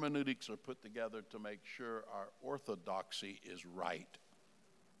 Hermeneutics are put together to make sure our orthodoxy is right.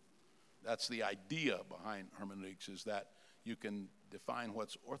 That's the idea behind hermeneutics, is that you can define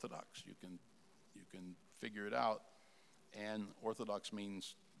what's orthodox. You can figure it out. And orthodox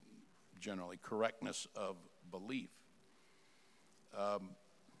means generally correctness of belief.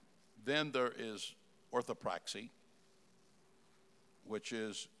 Then there is orthopraxy, which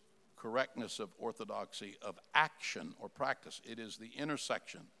is correctness of orthodoxy of action or practice. It is the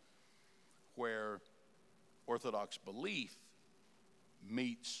intersection where orthodox belief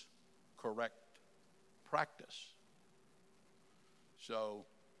meets correct practice. So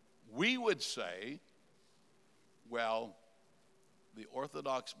we would say, well, the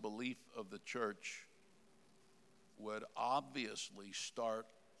orthodox belief of the church would obviously start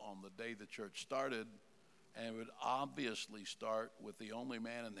on the day the church started, and it would obviously start with the only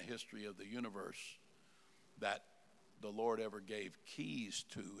man in the history of the universe that the Lord ever gave keys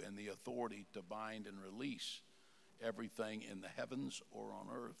to and the authority to bind and release everything in the heavens or on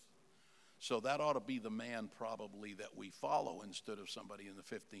earth. So that ought to be the man probably that we follow instead of somebody in the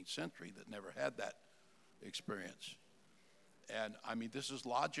 15th century that never had that experience. And I mean, this is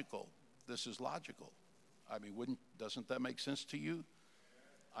logical. This is logical. I mean, doesn't that make sense to you?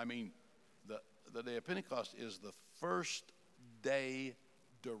 I mean, the day of Pentecost is the first day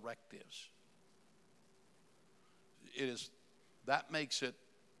directives. That makes it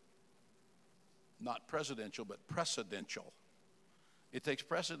not presidential, but precedential. It takes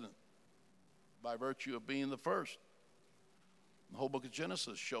precedent by virtue of being the first. The whole book of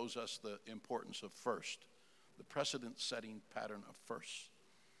Genesis shows us the importance of first, the precedent-setting pattern of first.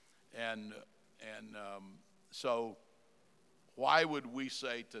 So why would we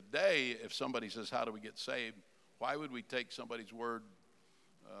say today, if somebody says, how do we get saved, why would we take somebody's word,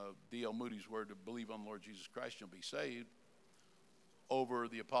 D.L. Moody's word, to believe on the Lord Jesus Christ, you'll be saved, over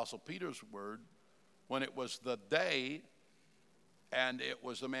the Apostle Peter's word, when it was the day and it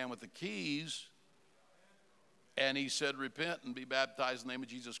was the man with the keys And he said, repent and be baptized in the name of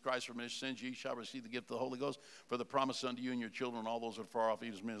Jesus Christ for remission of sins. Ye shall receive the gift of the Holy Ghost. For the promise unto you and your children and all those that are far off,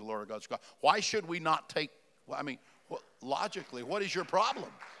 even as many as the Lord our God shall call. Why should we not take, logically, what is your problem?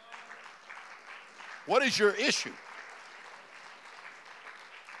 What is your issue?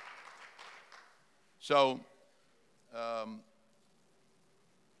 So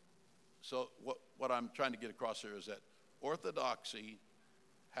what I'm trying to get across here is that orthodoxy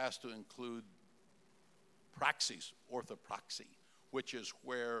has to include praxis, orthopraxy, which is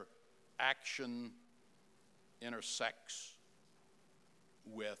where action intersects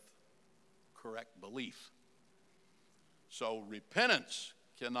with correct belief. So repentance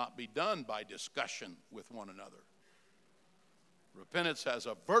cannot be done by discussion with one another. Repentance has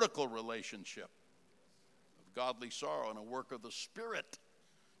a vertical relationship of godly sorrow and a work of the Spirit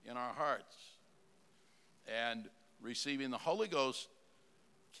in our hearts. And receiving the Holy Ghost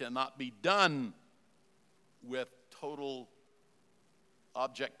cannot be done with total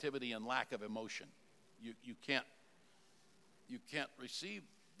objectivity and lack of emotion. You can't receive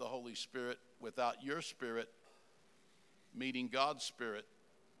the Holy Spirit without your spirit meeting God's Spirit.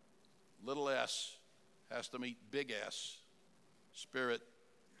 Little s has to meet big S. Spirit,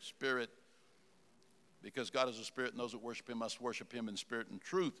 because God is a spirit, and those that worship him must worship him in spirit and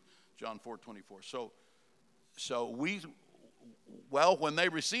truth, John 4:24. So when they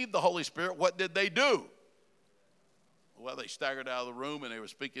received the Holy Spirit, what did they do? Well, they staggered out of the room, and they were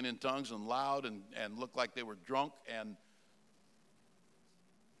speaking in tongues and loud and looked like they were drunk. And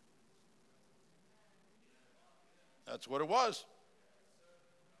that's what it was.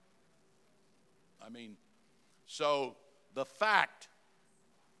 So the fact,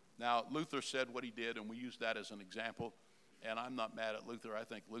 now Luther said what he did, and we use that as an example. And I'm not mad at Luther. I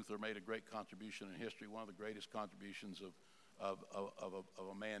think Luther made a great contribution in history, one of the greatest contributions of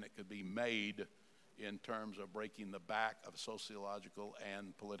a man that could be made in terms of breaking the back of sociological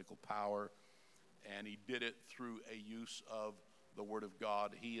and political power. And he did it through a use of the Word of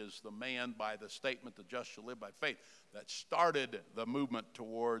God. He is the man, by the statement, the just shall live by faith, that started the movement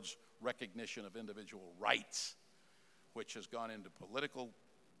towards recognition of individual rights, which has gone into political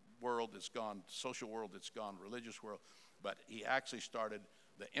world, it's gone social world, it's gone religious world. But he actually started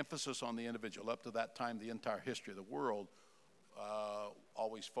the emphasis on the individual. Up to that time, the entire history of the world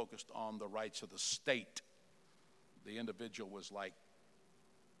always focused on the rights of the state. The individual was like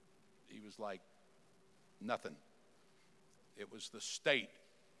nothing. It was the state.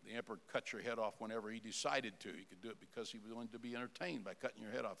 The emperor cut your head off whenever he decided to. He could do it because he wanted to be entertained by cutting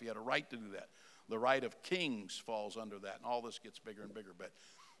your head off. He had a right to do that. The right of kings falls under that, and all this gets bigger and bigger. But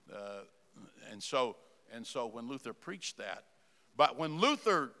and so when Luther preached that, but when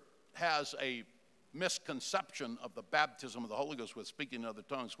Luther has a misconception of the baptism of the Holy Ghost with speaking in other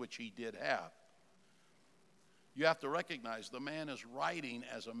tongues, which he did have, you have to recognize the man is writing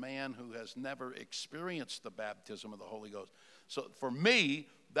as a man who has never experienced the baptism of the Holy Ghost. So for me,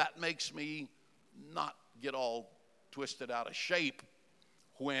 that makes me not get all twisted out of shape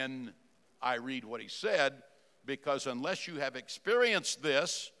when I read what he said, because unless you have experienced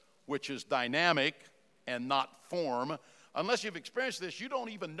this, which is dynamic and not form, unless you've experienced this, you don't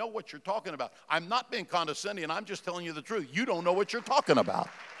even know what you're talking about. I'm not being condescending. I'm just telling you the truth. You don't know what you're talking about.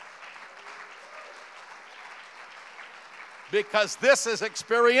 Because this is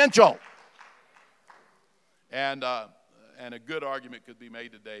experiential. And a good argument could be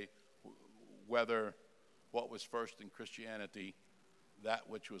made today whether what was first in Christianity, that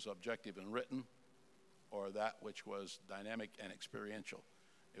which was objective and written, or that which was dynamic and experiential.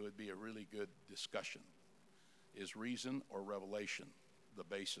 It would be a really good discussion. Is reason or revelation the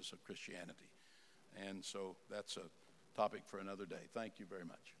basis of Christianity? And so that's a topic for another day. Thank you very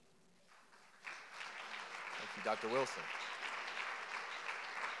much. Thank you, Dr. Wilson.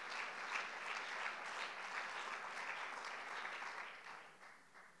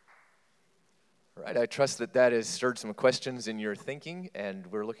 All right, I trust that has stirred some questions in your thinking, and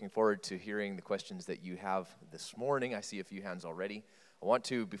we're looking forward to hearing the questions that you have this morning. I see a few hands already.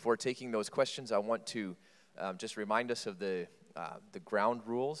 Before taking those questions, I want to just remind us of the ground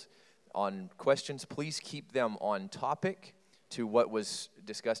rules. On questions, please keep them on topic to what was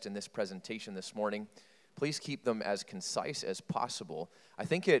discussed in this presentation this morning. Please keep them as concise as possible. I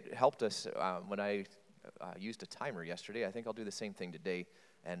think it helped us when I used a timer yesterday. I think I'll do the same thing today,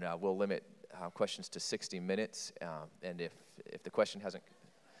 and we'll limit questions to 60 minutes. And if the question hasn't...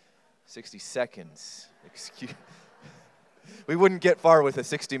 60 seconds. We wouldn't get far with a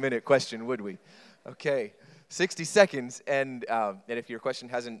 60-minute question, would we? Okay, 60 seconds, and if your question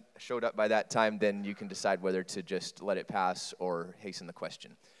hasn't showed up by that time, then you can decide whether to just let it pass or hasten the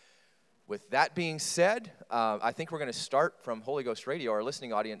question. With that being said, I think we're going to start from Holy Ghost Radio. Our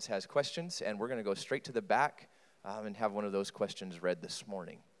listening audience has questions, and we're going to go straight to the back and have one of those questions read this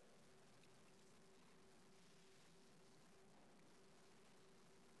morning.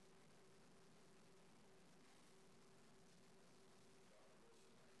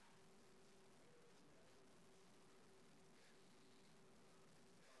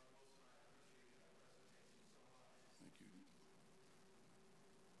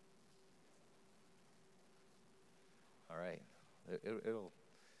 All right. It'll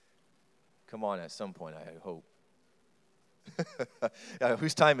come on at some point, I hope.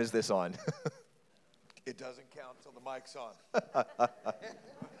 Whose time is this on? It doesn't count till the mic's on.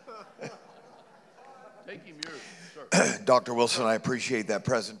 Take him yours, sir. Dr. Wilson, I appreciate that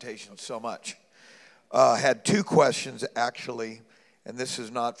presentation so much. Had two questions, actually, and this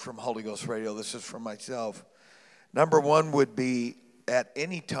is not from Holy Ghost Radio. This is from myself. Number one would be, at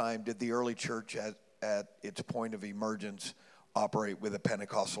any time did the early church at its point of emergence operate with a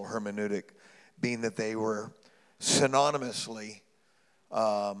Pentecostal hermeneutic, being that they were synonymously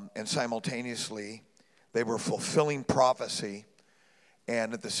and simultaneously, they were fulfilling prophecy,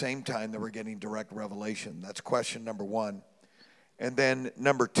 and at the same time, they were getting direct revelation. That's question number one. And then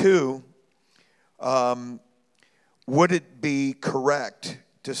number two, would it be correct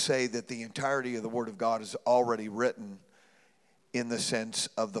to say that the entirety of the Word of God is already written in the sense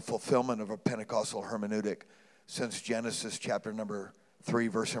of the fulfillment of a Pentecostal hermeneutic, since Genesis chapter number 3,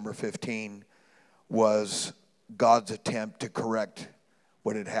 verse number 15 was God's attempt to correct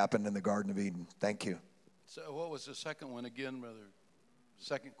what had happened in the Garden of Eden? Thank you. So what was the second one again, brother?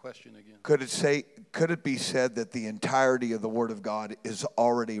 Second question again. Could it be said that the entirety of the Word of God is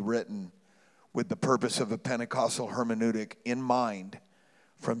already written with the purpose of a Pentecostal hermeneutic in mind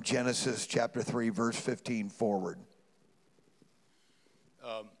from Genesis chapter 3, verse 15 forward?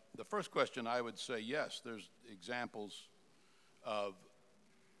 The first question, I would say yes. There's examples of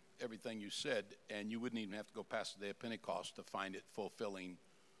everything you said, and you wouldn't even have to go past the day of Pentecost to find it fulfilling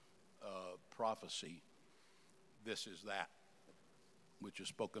prophecy. This is that, which is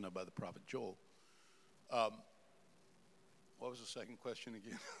spoken of by the prophet Joel. What was the second question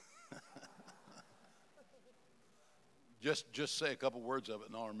again? Just say a couple words of it,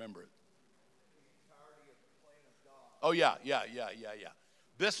 and I'll remember it. Oh, yeah.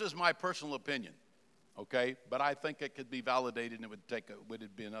 This is my personal opinion, okay? But I think it could be validated, and it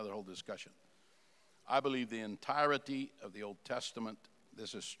would be another whole discussion. I believe the entirety of the Old Testament,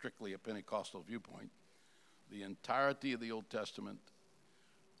 this is strictly a Pentecostal viewpoint, the entirety of the Old Testament,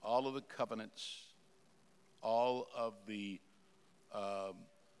 all of the covenants, all of the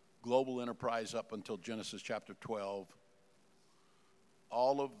global enterprise up until Genesis chapter 12,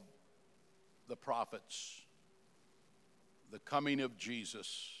 all of the prophets, the coming of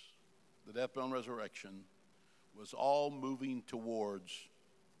Jesus, the death, burial, and resurrection, was all moving towards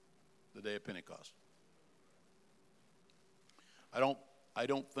the day of Pentecost. I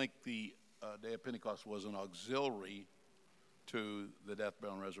don't think the day of Pentecost was an auxiliary to the death,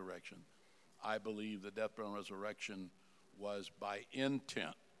 burial, and resurrection. I believe the death, burial, and resurrection was by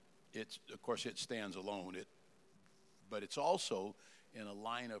intent. Of course, it stands alone, but it's also in a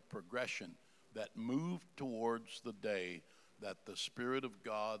line of progression that moved towards the day that the Spirit of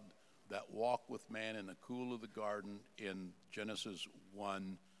God that walked with man in the cool of the garden in Genesis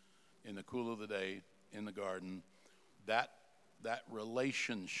 1, in the cool of the day in the garden, that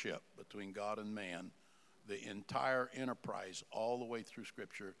relationship between God and man, the entire enterprise all the way through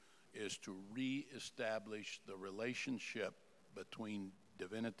Scripture is to reestablish the relationship between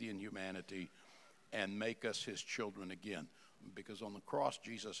divinity and humanity and make us his children again. Because on the cross,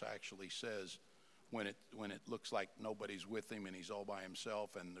 Jesus actually says, when it looks like nobody's with him and he's all by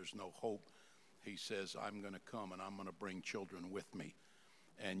himself and there's no hope, he says, I'm going to come and I'm going to bring children with me.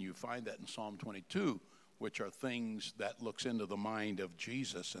 And you find that in Psalm 22, which are things that looks into the mind of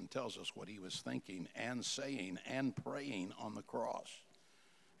Jesus and tells us what he was thinking and saying and praying on the cross.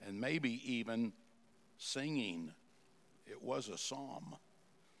 And maybe even singing. It was a psalm.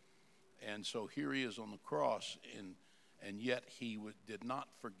 And so here he is on the cross, and yet he did not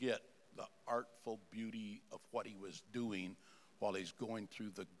forget the artful beauty of what he was doing while he's going through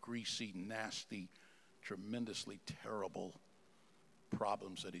the greasy, nasty, tremendously terrible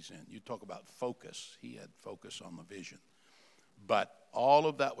problems that he's in. You talk about focus. He had focus on the vision. But all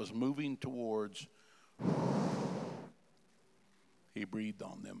of that was moving towards, he breathed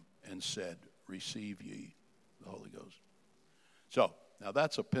on them and said, receive ye the Holy Ghost. So, now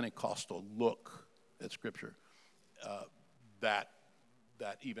that's a Pentecostal look at Scripture that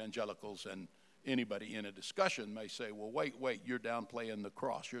evangelicals anybody in a discussion may say, well, wait, you're downplaying the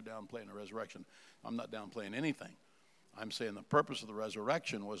cross, you're downplaying the resurrection. I'm not downplaying anything. I'm saying the purpose of the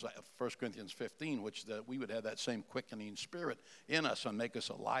resurrection was 1 Corinthians 15, which that we would have that same quickening spirit in us and make us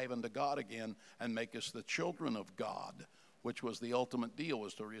alive unto God again and make us the children of God, which was the ultimate deal,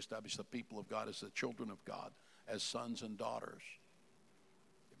 was to reestablish the people of God as the children of God, as sons and daughters.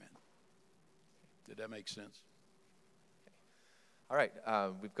 Amen. Did that make sense? All right,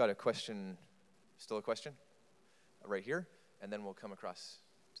 we've got a question, still a question, right here, and then we'll come across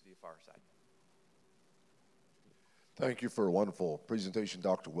to the far side. Thank you for a wonderful presentation,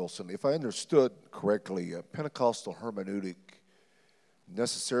 Dr. Wilson. If I understood correctly, Pentecostal hermeneutic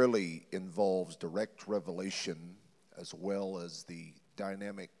necessarily involves direct revelation as well as the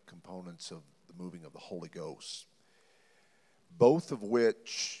dynamic components of the moving of the Holy Ghost, both of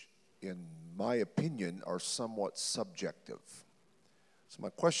which, in my opinion, are somewhat subjective. So my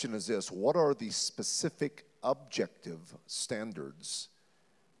question is this: what are the specific objective standards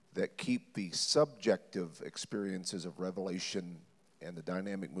that keep the subjective experiences of revelation and the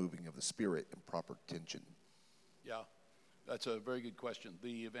dynamic moving of the Spirit in proper tension? Yeah, that's a very good question.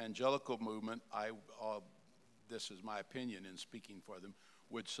 The evangelical movement, this is my opinion in speaking for them,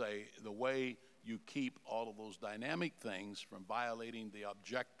 would say the way you keep all of those dynamic things from violating the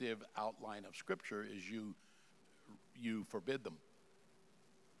objective outline of Scripture is you forbid them.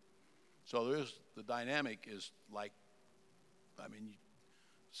 So the dynamic is like,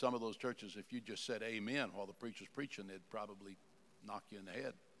 some of those churches, if you just said amen while the preacher's preaching, they'd probably knock you in the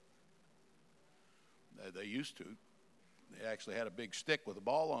head. They used to. They actually had a big stick with a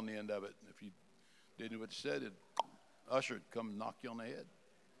ball on the end of it. And if you didn't know what you said, usher would come and knock you on the head.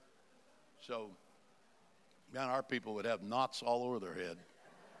 So, man, our people would have knots all over their head.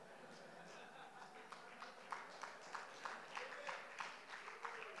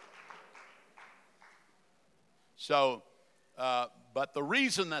 So, but the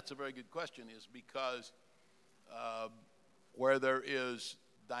reason that's a very good question is because where there is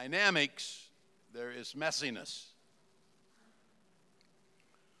dynamics, there is messiness.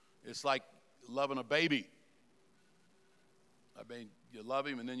 It's like loving a baby. You love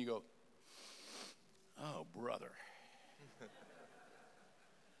him and then you go, oh, brother.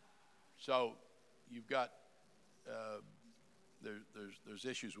 So you've got, there's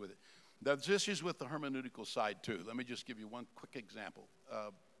issues with it. There's issues with the hermeneutical side, too. Let me just give you one quick example.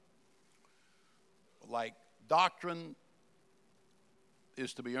 Like doctrine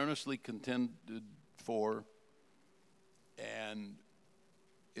is to be earnestly contended for, and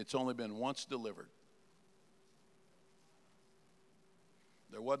it's only been once delivered.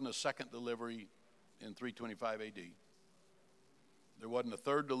 There wasn't a second delivery in 325 AD. There wasn't a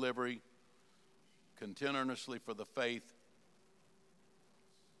third delivery. Contend earnestly for the faith.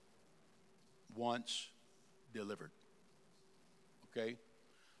 Once delivered. Okay?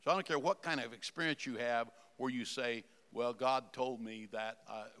 So I don't care what kind of experience you have where you say, well, God told me that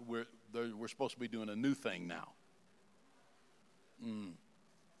we're supposed to be doing a new thing now.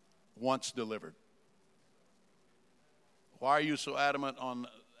 Once delivered. Why are you so adamant on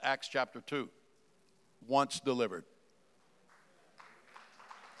Acts chapter 2? Once delivered.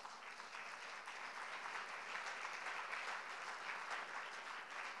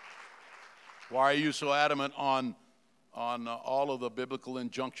 Why are you so adamant on all of the biblical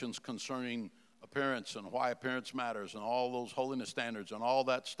injunctions concerning appearance and why appearance matters and all those holiness standards and all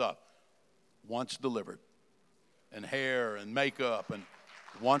that stuff? Once delivered. And hair and makeup and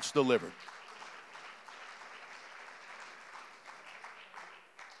once delivered.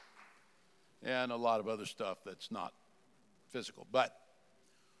 And a lot of other stuff that's not physical. But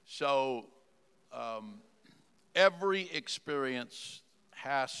so every experience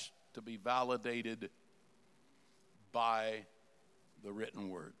has to be validated by the written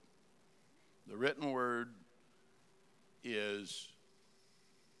word. The written word is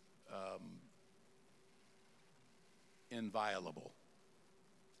inviolable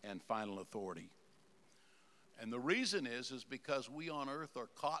and final authority. And the reason is because we on earth are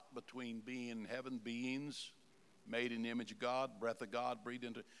caught between being heaven beings made in the image of God, breath of God breathed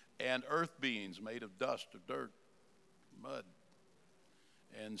into, and earth beings made of dust or dirt, mud.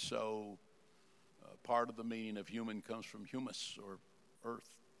 And so part of the meaning of human comes from humus or earth.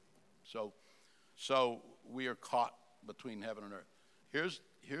 So we are caught between heaven and earth.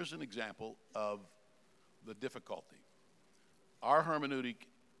 Here's an example of the difficulty. Our hermeneutic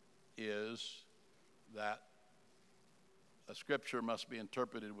is that a scripture must be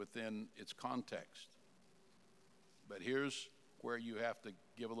interpreted within its context. But here's where you have to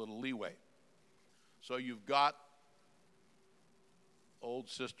give a little leeway. So you've got old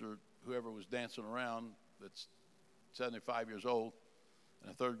Sister whoever was dancing around that's 75 years old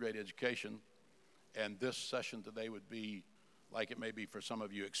and a third grade education, and this session today would be, like it may be for some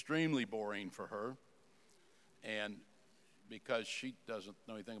of you, extremely boring for her. And because she doesn't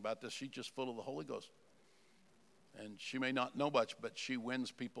know anything about this, she's just full of the Holy Ghost. And she may not know much, but she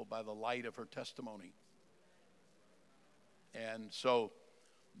wins people by the light of her testimony. And so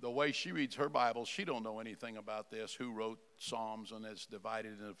the way she reads her Bible, she don't know anything about this, who wrote Psalms, and it's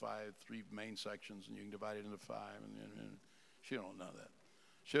divided into three main sections, and you can divide it into five. And she don't know that.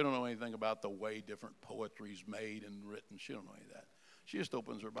 She don't know anything about the way different poetry's made and written. She don't know any of that. She just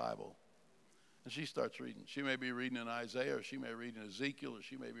opens her Bible, and she starts reading. She may be reading in Isaiah, or she may read in Ezekiel, or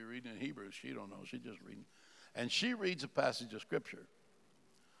she may be reading in Hebrew. She don't know. She's just reading. And she reads a passage of Scripture,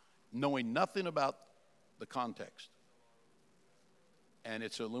 knowing nothing about the context. And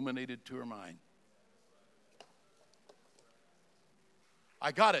it's illuminated to her mind.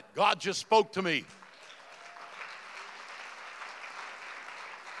 I got it. God just spoke to me.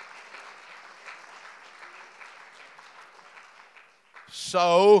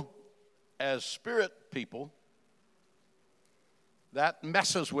 So, as spirit people, that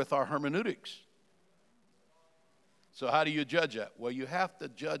messes with our hermeneutics. So how do you judge that? Well, you have to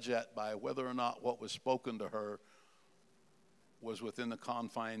judge that by whether or not what was spoken to her was within the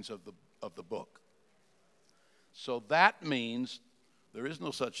confines of the book. So that means there is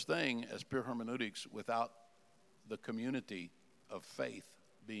no such thing as pure hermeneutics without the community of faith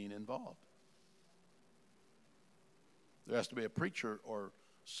being involved. There has to be a preacher or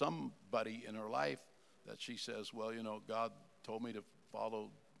somebody in her life that she says, well, you know, God told me to follow.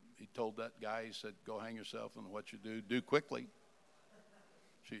 He told that guy, he said, go hang yourself, and what you do quickly.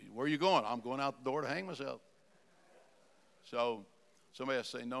 Where are you going? I'm going out the door to hang myself. So somebody has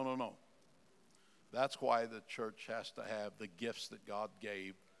to say, no. That's why the church has to have the gifts that God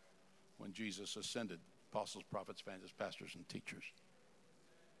gave when Jesus ascended: apostles, prophets, evangelists, pastors, and teachers.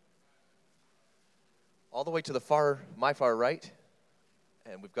 All the way to my far right,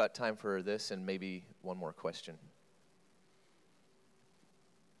 and we've got time for this and maybe one more question.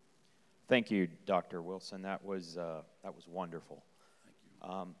 Thank you, Dr. Wilson. That was wonderful.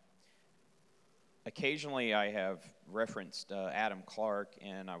 Thank you. Occasionally I have referenced Adam Clark,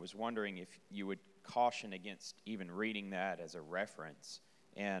 and I was wondering if you would caution against even reading that as a reference.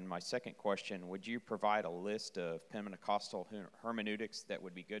 And my second question, would you provide a list of Pentecostal hermeneutics that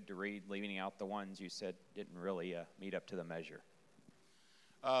would be good to read, leaving out the ones you said didn't really meet up to the measure?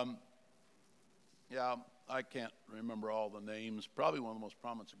 Yeah, I can't remember all the names. Probably one of the most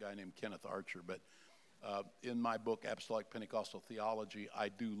prominent is a guy named Kenneth Archer, but in my book, Apostolic Pentecostal Theology, I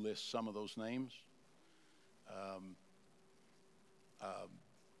do list some of those names.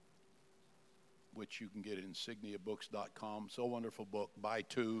 Which you can get at insigniabooks.com. So wonderful book. Buy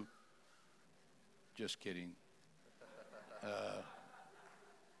two. Just kidding.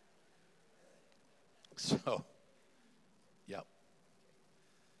 Yep.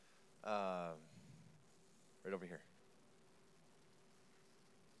 Right over here.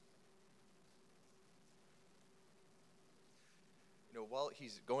 You know, while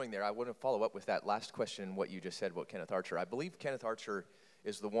he's going there, I want to follow up with that last question, what you just said about Kenneth Archer. I believe Kenneth Archer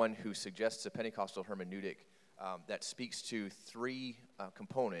is the one who suggests a Pentecostal hermeneutic that speaks to three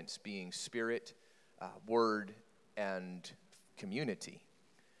components, being spirit, word, and community.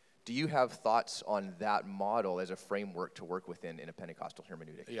 Do you have thoughts on that model as a framework to work within in a Pentecostal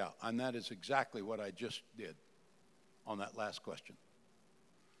hermeneutic? Yeah, and that is exactly what I just did on that last question.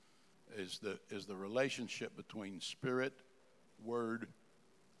 Is the relationship between spirit, word,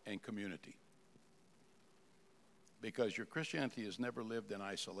 and community. Because your Christianity has never lived in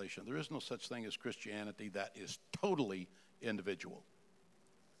isolation. There is no such thing as Christianity that is totally individual.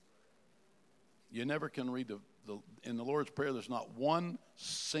 You never can read in the Lord's Prayer, there's not one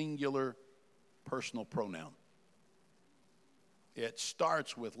singular personal pronoun. It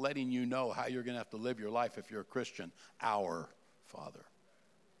starts with letting you know how you're going to have to live your life if you're a Christian. Our Father.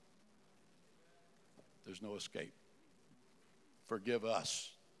 There's no escape. Forgive us.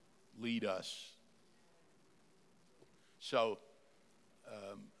 Lead us. So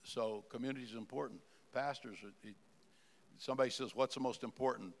community is important. Pastors, somebody says, what's the most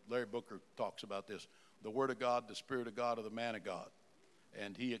important? Larry Booker talks about this. The Word of God, the Spirit of God, or the man of God.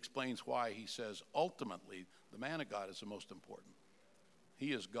 And he explains why. He says, ultimately, the man of God is the most important.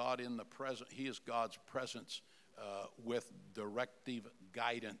 He is God in the present. He is God's presence with directive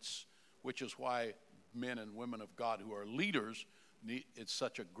guidance, which is why men and women of God who are leaders, it's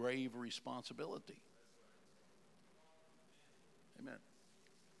such a grave responsibility. Amen.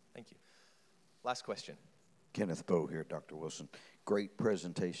 Thank you. Last question. Kenneth Bowe here, Dr. Wilson. Great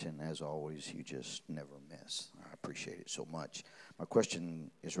presentation, as always. You just never miss. I appreciate it so much. My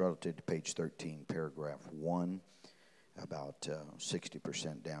question is relative to page 13, paragraph 1, about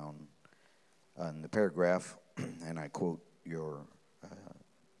 60% down on the paragraph, and I quote your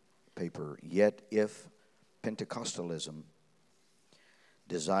paper, "Yet if Pentecostalism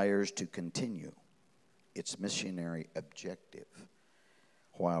desires to continue its missionary objective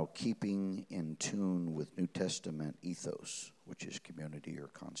while keeping in tune with New Testament ethos," which is community or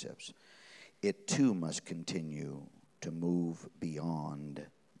concepts, "it too must continue to move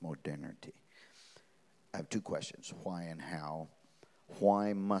beyond modernity." I have two questions, why and how.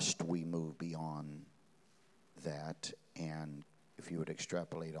 Why must we move beyond that? And if you would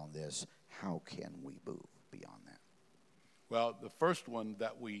extrapolate on this, how can we move beyond that? Well, the first one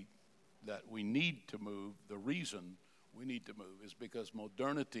that we need to move, the reason we need to move is because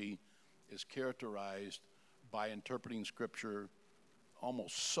modernity is characterized by interpreting Scripture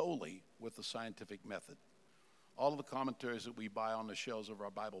almost solely with the scientific method. All of the commentaries that we buy on the shelves of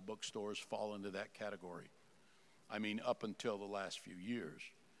our Bible bookstores fall into that category. I mean, up until the last few years.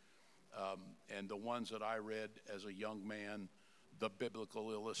 And the ones that I read as a young man, the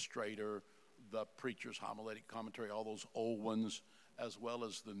Biblical Illustrator, the Preacher's Homiletic Commentary, all those old ones, as well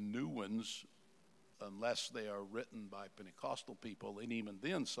as the new ones, unless they are written by Pentecostal people, and even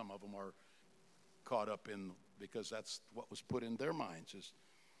then some of them are caught up in, because that's what was put in their minds,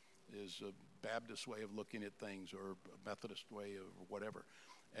 is a Baptist way of looking at things or a Methodist way or whatever.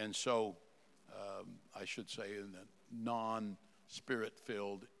 And so I should say in a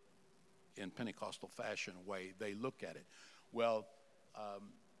non-spirit-filled, in Pentecostal fashion way, they look at it. Well,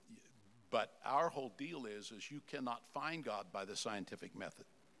 but our whole deal is you cannot find God by the scientific method.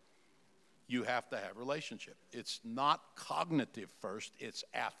 You have to have relationship. It's not cognitive first, it's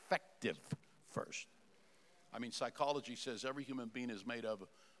affective first. I mean, psychology says every human being is made up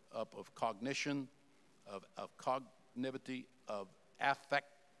of cognition, of cognivity, of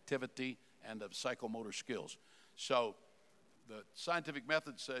affectivity, and of psychomotor skills. So the scientific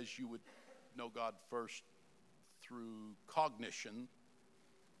method says you would know God first through cognition,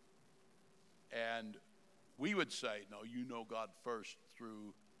 and we would say, no, you know God first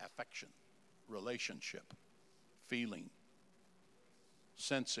through affection, relationship, feeling,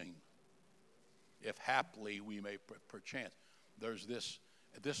 sensing, if haply we may perchance. There's this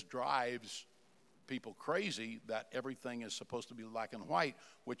drives people crazy that everything is supposed to be black and white,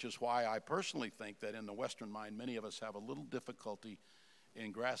 which is why I personally think that in the Western mind, many of us have a little difficulty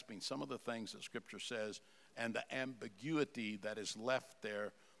in grasping some of the things that Scripture says and the ambiguity that is left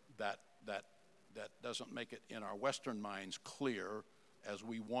there that doesn't make it in our Western minds clear as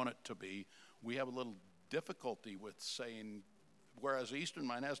we want it to be. We have a little difficulty with saying, whereas the Eastern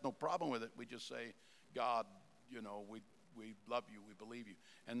mind has no problem with it. We just say, God, you know, we love you, we believe you.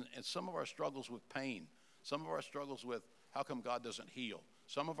 And some of our struggles with pain, some of our struggles with how come God doesn't heal,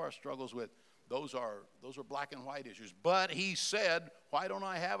 some of our struggles with those are black and white issues. But he said, why don't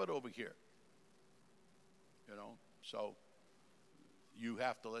I have it over here? You know, so you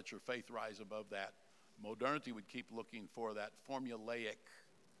have to let your faith rise above that. Modernity would keep looking for that formulaic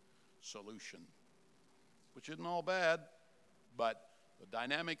solution, which isn't all bad, but the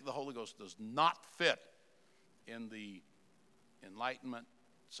dynamic of the Holy Ghost does not fit in the Enlightenment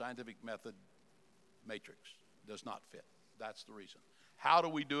scientific method matrix. Does not fit. That's the reason. How do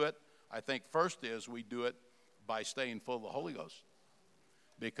we do it? I think first is we do it by staying full of the Holy Ghost,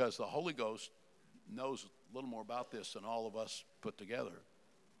 because the Holy Ghost knows a little more about this than all of us put together.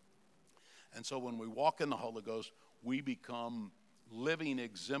 And so when we walk in the Holy Ghost, we become living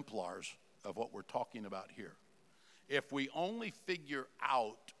exemplars of what we're talking about here. If we only figure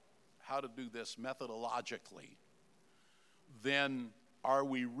out how to do this methodologically, then are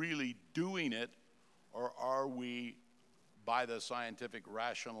we really doing it, or are we, by the scientific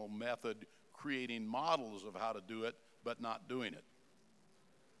rational method, creating models of how to do it, but not doing it?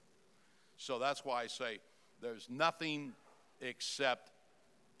 So that's why I say there's nothing except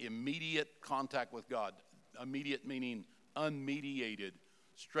immediate contact with God. Immediate meaning unmediated,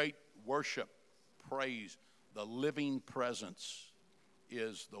 straight worship, praise. The living presence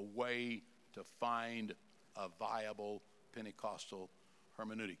is the way to find a viable Pentecostal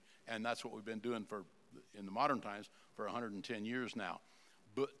hermeneutic. And that's what we've been doing in the modern times for 110 years now.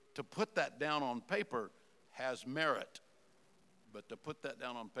 But to put that down on paper has merit. But to put that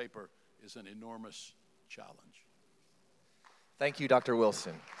down on paper is an enormous challenge. Thank you, Dr.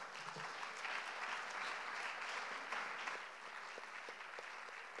 Wilson.